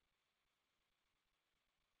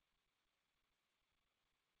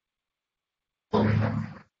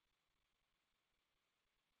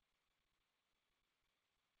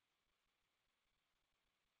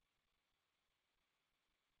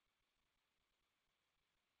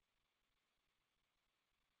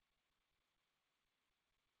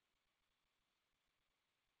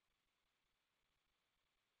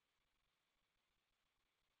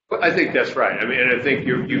 I think that's right. I mean, and I think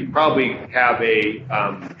you probably have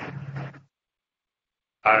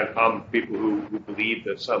people who believe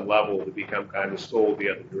at some level to become kind of sold the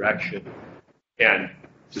other direction, and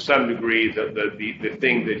to some degree, the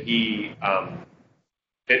thing that he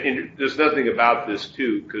and there's nothing about this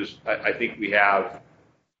too, because I think we have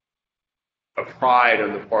a pride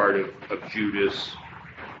on the part of Judas.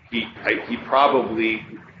 He probably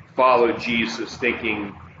followed Jesus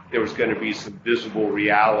thinking there was going to be some visible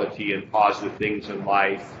reality and positive things in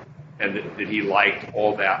life, and that he liked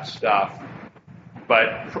all that stuff.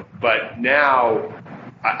 But now,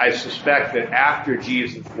 I suspect that after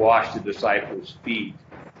Jesus washed the disciples' feet,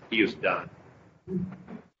 he is done.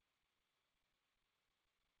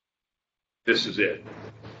 This is it.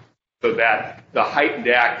 So that the heightened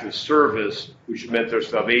act of service, which meant their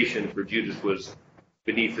salvation for Judas, was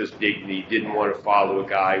beneath his dignity. He didn't want to follow a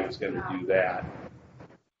guy who was going to do that.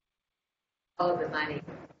 All the money.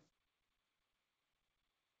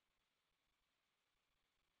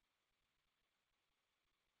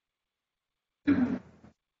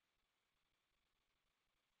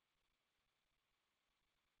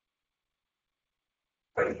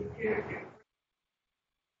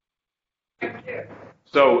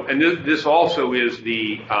 So, and this also is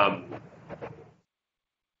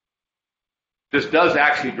this does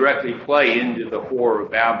actually directly play into the Whore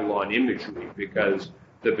of Babylon imagery, because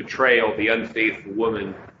the betrayal, the unfaithful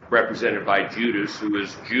woman represented by Judas, who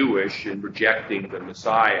is Jewish and rejecting the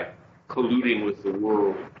Messiah, colluding with the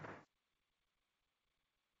world.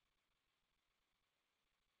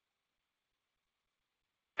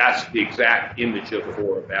 That's the exact image of the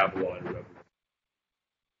Whore of Babylon.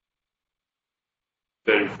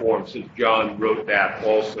 That informs, since John wrote that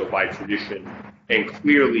also by tradition and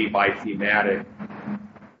clearly by thematic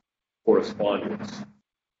correspondence.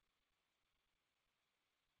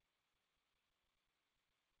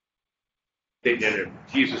 And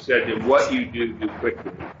Jesus said to him, what you do, do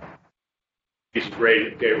quickly. Jesus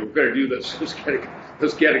prayed, okay, we're going to do this.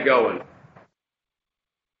 Let's get it going.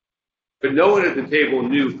 But no one at the table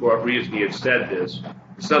knew for what reason he had said this.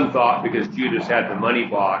 Some thought because Judas had the money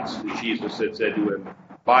box, and Jesus had said to him,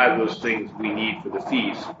 buy those things we need for the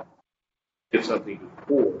feast. Give something to the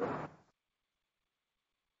poor.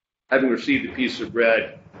 Having received a piece of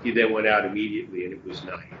bread, he then went out immediately, and it was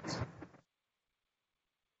night.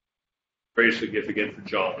 Very significant for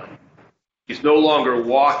John. He's no longer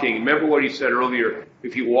walking. Remember what he said earlier,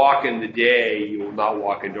 if you walk in the day, you will not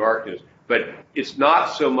walk in darkness. But it's not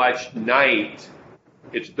so much night,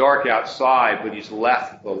 it's dark outside, but he's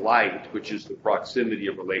left the light, which is the proximity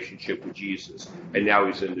of relationship with Jesus, and now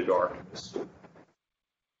he's in the darkness.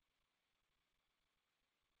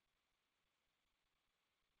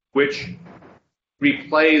 Which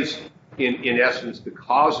replays, in essence, the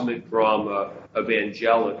cosmic drama of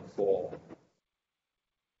angelic fall.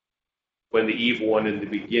 When the evil one in the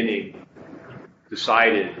beginning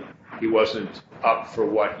decided he wasn't up for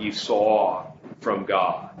what he saw from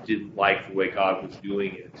God, didn't like the way God was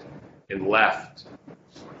doing it, and left,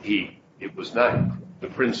 it was night. The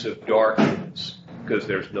prince of darkness, because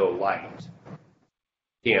there's no light.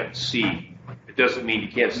 Can't see. It doesn't mean you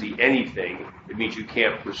can't see anything. It means you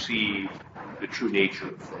can't perceive the true nature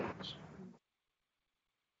of things.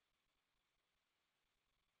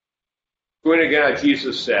 Going again,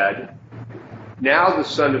 Jesus said, now the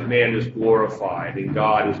Son of Man is glorified, and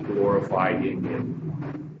God is glorified in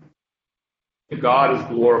him. If God is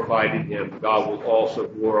glorified in him, God will also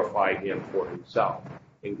glorify him for himself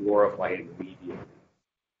and glorify him immediately.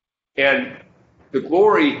 And the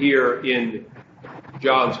glory here in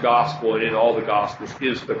John's Gospel and in all the Gospels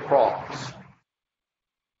is the cross.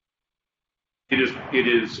 It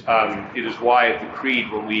is why at the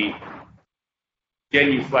Creed, when we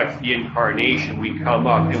genuflect the incarnation, we come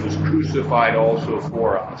up, it was crucified also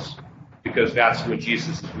for us, because that's when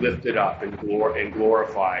Jesus is lifted up and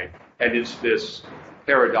glorified. And it's this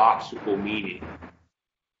paradoxical meaning.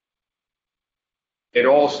 And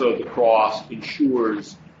also the cross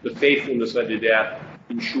ensures the faithfulness unto death,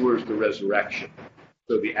 ensures the resurrection.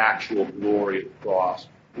 So the actual glory of the cross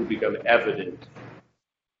will become evident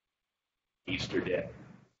Easter Day.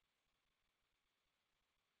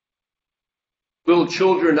 Little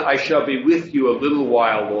children, I shall be with you a little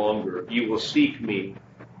while longer. You will seek me.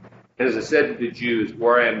 And as I said to the Jews,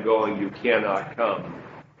 where I am going, you cannot come.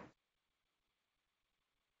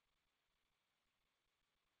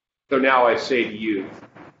 So now I say to you,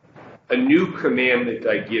 a new commandment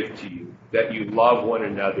I give to you, that you love one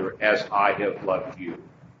another as I have loved you,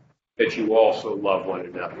 that you also love one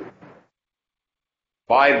another.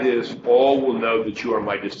 By this, all will know that you are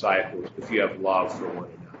my disciples, if you have love for one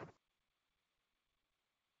another.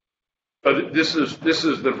 But this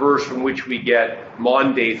is the verse from which we get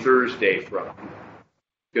Maundy Thursday from,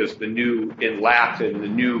 because in Latin, the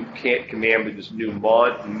new commandment is new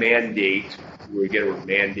mandate, where we get our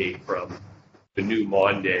mandate from, the new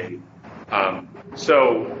Maundy.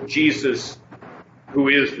 So Jesus, who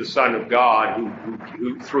is the Son of God,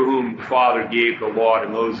 who through whom the Father gave the law to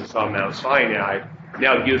Moses on Mount Sinai,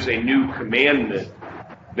 now gives a new commandment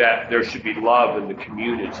that there should be love in the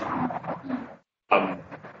community.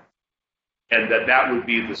 And that would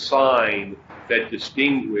be the sign that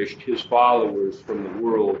distinguished his followers from the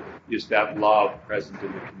world, is that love present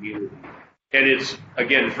in the community. And it's,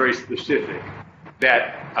 again, very specific,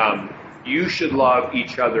 that you should love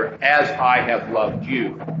each other as I have loved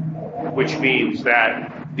you, which means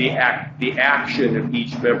that the action of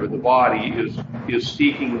each member of the body is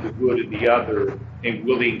seeking the good of the other and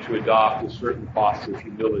willing to adopt a certain posture of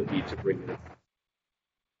humility to bring it about.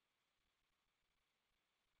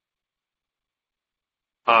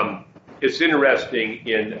 It's interesting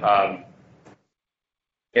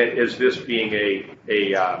as this being a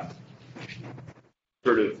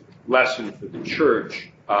sort of lesson for the church.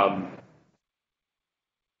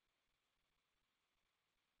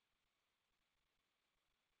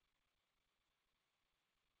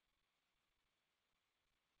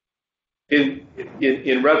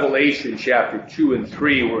 In Revelation chapter 2 and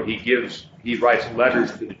 3, where he writes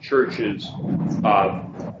letters to the churches.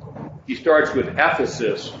 He starts with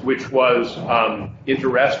Ephesus, which was,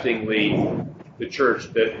 interestingly, the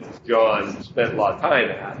church that John spent a lot of time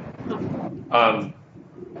at.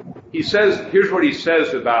 Here's what he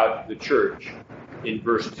says about the church in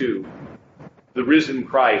verse 2. The risen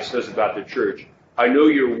Christ says about the church, I know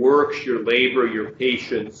your works, your labor, your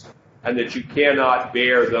patience, and that you cannot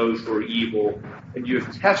bear those who are evil. And you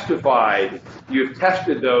have tested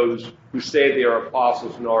those who say they are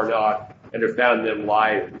apostles and are not, and have found them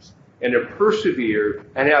liars. and to persevere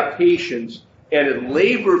and have patience and to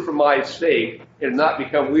labor for my sake and not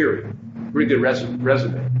become weary. Pretty good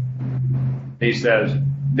resume. And he says,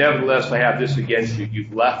 nevertheless, I have this against you.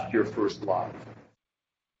 You've left your first love.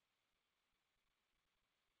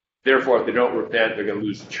 Therefore, if they don't repent, they're going to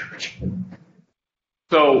lose the church.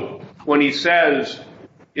 So when he says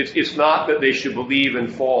it's not that they should believe in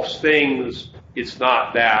false things, it's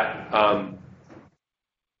not that.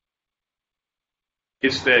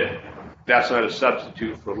 It's that that's not a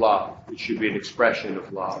substitute for love. It should be an expression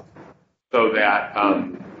of love. So that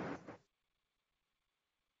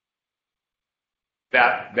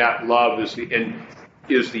that love is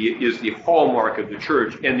the hallmark of the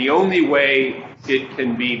church. And the only way it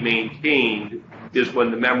can be maintained is when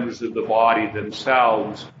the members of the body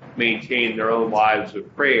themselves maintain their own lives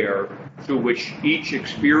of prayer, through which each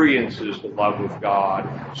experiences the love of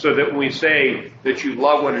God. So that when we say that you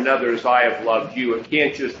love one another as I have loved you, it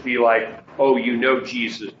can't just be like, oh, you know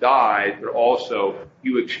Jesus died, but also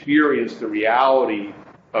you experience the reality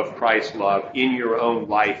of Christ's love in your own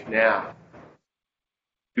life now.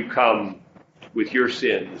 You come with your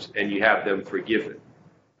sins and you have them forgiven.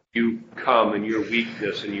 You come in your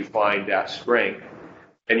weakness and you find that strength.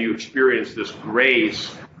 And you experience this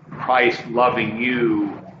grace, Christ loving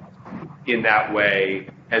you in that way.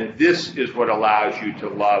 And this is what allows you to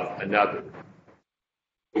love another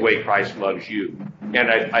the way Christ loves you. And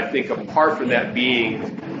I think apart from that being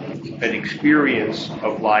an experience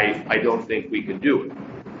of life, I don't think we can do it.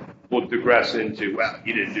 We'll digress into, well,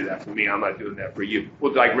 you didn't do that for me, I'm not doing that for you.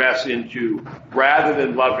 We'll digress into, rather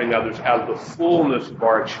than loving others out of the fullness of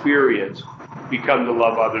our experience, become to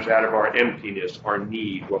love others out of our emptiness, our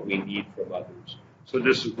need, what we need from others. So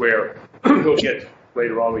this is where we'll get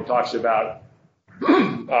later on, he talks about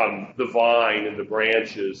the vine and the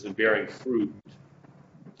branches and bearing fruit.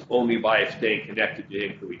 Only by staying connected to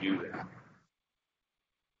him can we do that.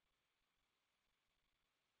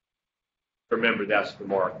 Remember, that's the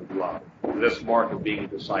mark of love. That's the mark of being a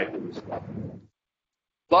disciple is love.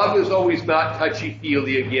 Love is always not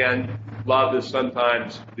touchy-feely again. Love is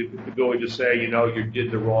sometimes the ability to say, you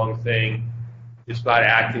did the wrong thing. It's not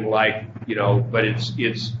acting like, but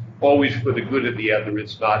it's always for the good of the other.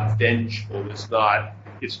 It's not vengeful. It's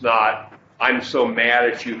not, I'm so mad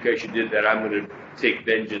at you because you did that, I'm going to take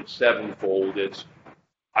vengeance sevenfold. It's,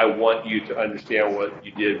 I want you to understand what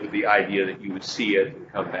you did with the idea that you would see it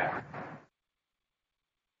and come back.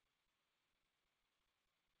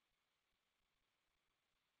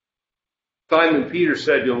 Simon Peter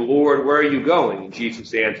said to him, Lord, where are you going? And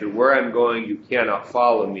Jesus answered, where I'm going you cannot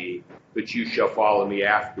follow me, but you shall follow me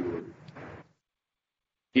afterward.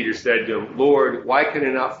 Peter said to him, Lord, why can I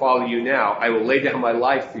not follow you now? I will lay down my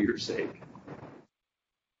life for your sake.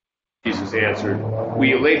 Jesus answered, will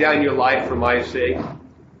you lay down your life for my sake?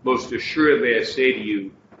 Most assuredly I say to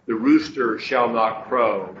you, the rooster shall not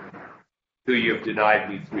crow till you have denied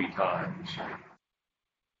me 3 times.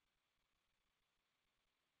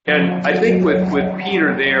 And I think with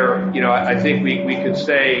Peter there, I think we could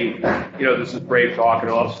say, this is brave talk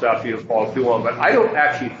and all that stuff, follow through on, but I don't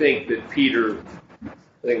actually think that Peter,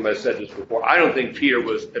 I think I might have said this before, I don't think Peter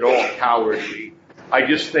was at all cowardly. I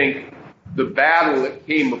just think the battle that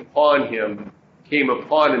came upon him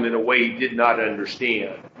in a way he did not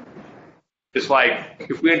understand. It's like,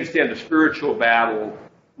 if we understand the spiritual battle,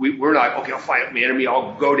 we're not, okay, I'll fight my enemy,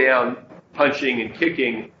 I'll go down punching and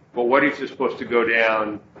kicking, but what if you're supposed to go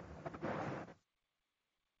down?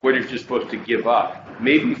 What if you're supposed to give up?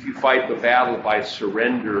 Maybe if you fight the battle by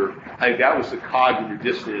surrender, I think that was the cognitive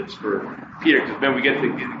dissonance for Peter. Because then we get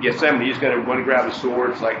to Gethsemane, he's going to want to grab a sword.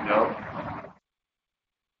 It's like, no.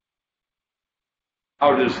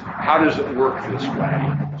 How does it work this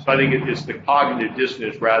way? So I think it's the cognitive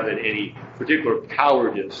dissonance rather than any particular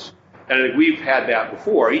cowardice. And I think we've had that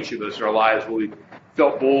before, each of us in our lives, where we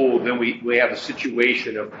felt bold, then we have a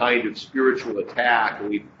situation of kind of spiritual attack, and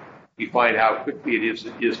we find how quickly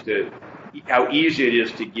how easy it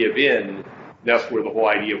is to give in. That's where the whole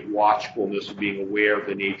idea of watchfulness and being aware of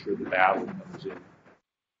the nature of the battle comes in.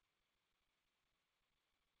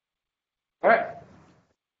 All right.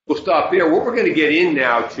 We'll stop there. What we're going to get in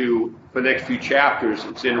now to, for the next few chapters,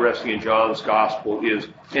 it's interesting in John's Gospel, is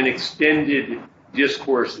an extended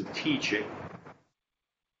discourse of teaching.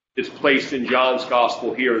 It's placed in John's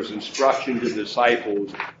Gospel here as instruction to the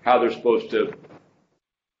disciples how they're supposed to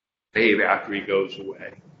behave after he goes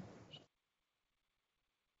away.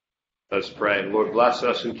 Let's pray. Lord, bless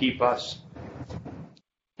us and keep us.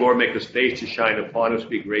 Lord, make his face to shine upon us,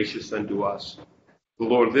 be gracious unto us. The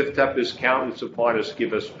Lord lift up his countenance upon us,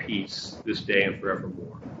 give us peace this day and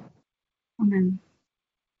forevermore. Amen.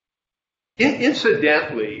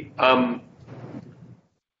 Incidentally,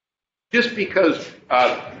 just because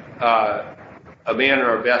a man in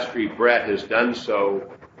our vestry, Brett, has done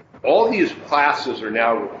so, all these classes are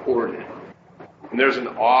now recorded. And there's an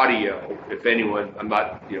audio, if anyone, I'm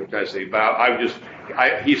not trying to say about,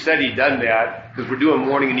 he said he'd done that because we're doing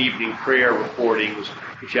morning and evening prayer recordings,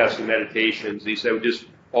 which has some meditations. He said, just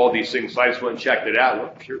all these things, so I just went and checked it out.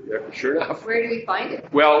 Well, sure enough. Where do we find it?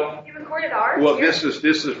 Well, You recorded ours? well, here? this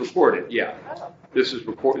is recorded, yeah. Oh.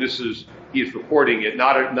 He's recording it,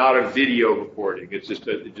 not a video recording. It's just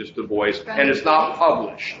a voice, and it's not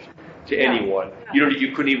published to anyone. Yeah.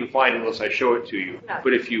 You couldn't even find it unless I show it to you. Yeah.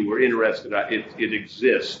 But if you were interested, it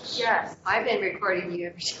exists. Yes. I've been recording you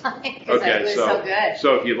every time because Okay, it was so good.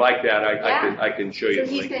 so if you'd like that, Yeah. I can show you. So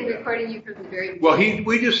the he's link been to that. recording you from the very beginning. Well,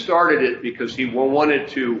 we just started it because he wanted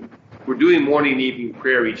to. We're doing morning and evening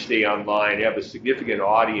prayer each day online. We have a significant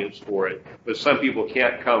audience for it, but some people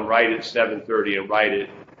can't come right at 7:30 and right at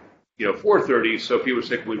 4:30. So people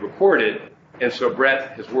say, "Can we record it?" And so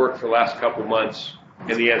Brett has worked for the last couple of months,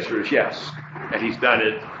 and the answer is yes, and he's done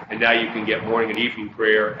it. And now you can get morning and evening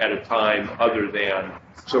prayer at a time other than.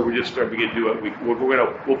 So we're just starting to do it.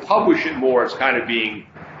 We'll publish it more. It's kind of being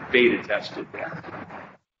beta tested now.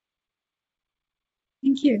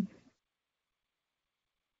 Thank you.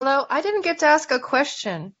 Hello, I didn't get to ask a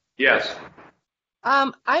question. Yes.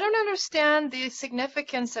 I don't understand the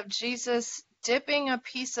significance of Jesus dipping a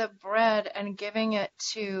piece of bread and giving it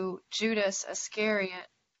to Judas Iscariot.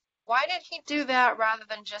 Why did he do that rather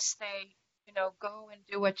than just say, go and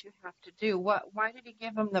do what you have to do? Why did he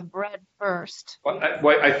give him the bread first? Well,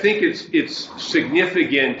 I think it's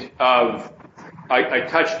significant of. I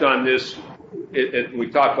touched on this. We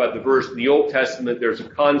talked about the verse in the Old Testament. There's a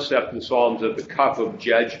concept in Psalms of the cup of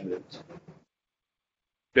judgment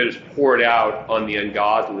that is poured out on the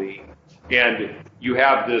ungodly. And you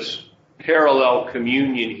have this parallel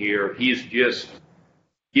communion here. He's just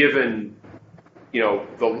given, in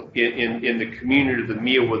the communion of the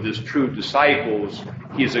meal with his true disciples,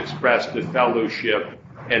 he's expressed a fellowship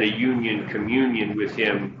and a communion with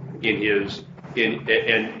him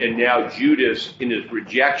and now Judas, in his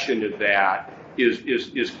rejection of that,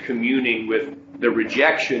 is communing with the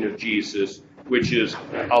rejection of Jesus, which is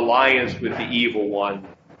alliance with the evil one,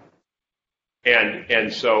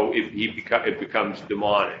 and so it becomes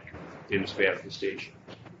demonic in its manifestation.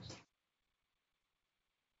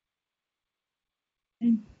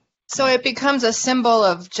 So it becomes a symbol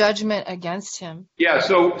of judgment against him. Yeah.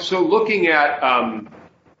 So looking at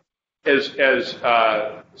as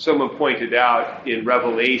someone pointed out in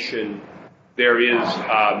Revelation, there is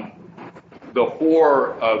the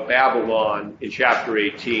whore of Babylon in chapter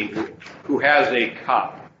 18 who has a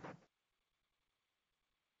cup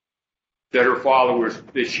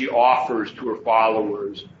that she offers to her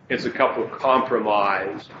followers. It's a cup of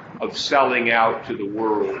compromise, of selling out to the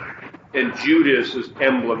world. And Judas is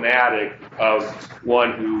emblematic of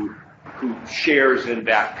one who shares in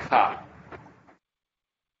that cup.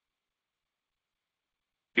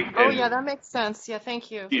 Oh, yeah, that makes sense. Yeah, thank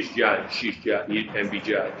you. She's judged and be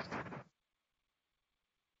judged.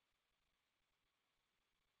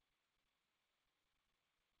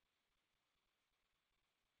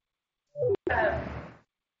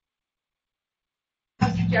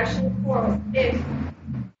 A suggestion for if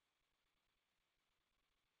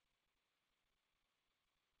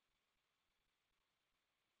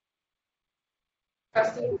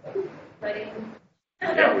trusting,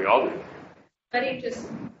 Yeah, we all do. letting just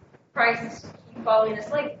Christ keep following us,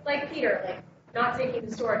 like Peter, not taking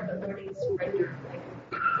the sword but learning to surrender.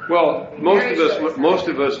 Well, most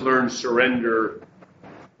of us learn surrender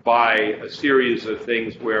by a series of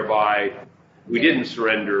things whereby we didn't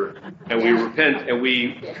surrender and we repent and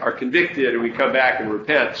we are convicted and we come back and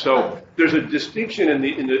repent. So there's a distinction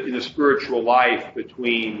in the spiritual life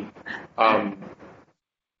between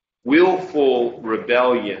willful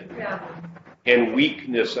rebellion and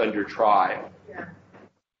weakness under trial. Yeah.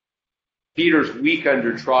 Peter's weak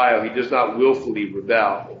under trial. He does not willfully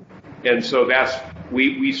rebel. And so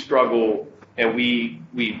we struggle and we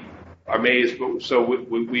are amazed. So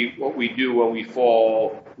what we do when we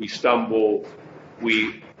fall, we stumble,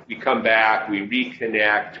 we come back, we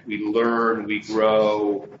reconnect, we learn, we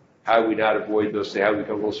grow. How do we not avoid those things? How do we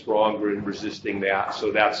become a little stronger in resisting that?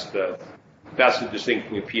 So that's the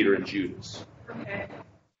distinction between Peter and Judas. Okay.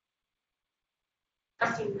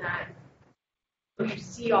 Trusting that when you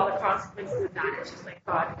see all the consequences of that, it's just like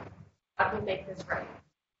God will make this right.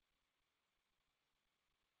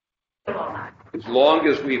 All that. As long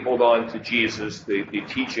as we hold on to Jesus, the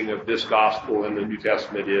teaching of this gospel in the New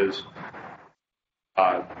Testament is,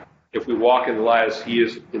 if we walk in the light as he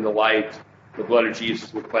is in the light, The blood of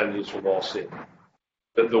Jesus will cleanse us from all sin.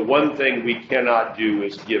 But the one thing we cannot do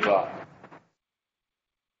is give up.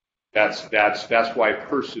 That's why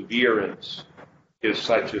perseverance is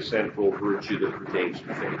such a central virtue that pertains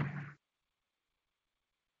to faith.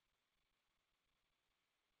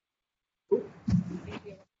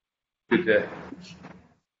 Good day.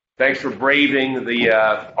 Thanks for braving the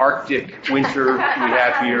Arctic winter we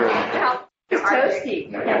have here. It's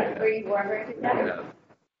toasty. Were you warmer today?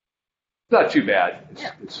 Not too bad.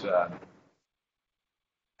 It's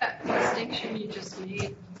That distinction you just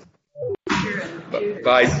made here in Judas.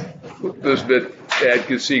 Bye, Elizabeth, Ed.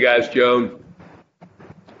 Good to see you guys, Joan.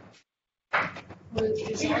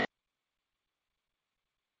 Was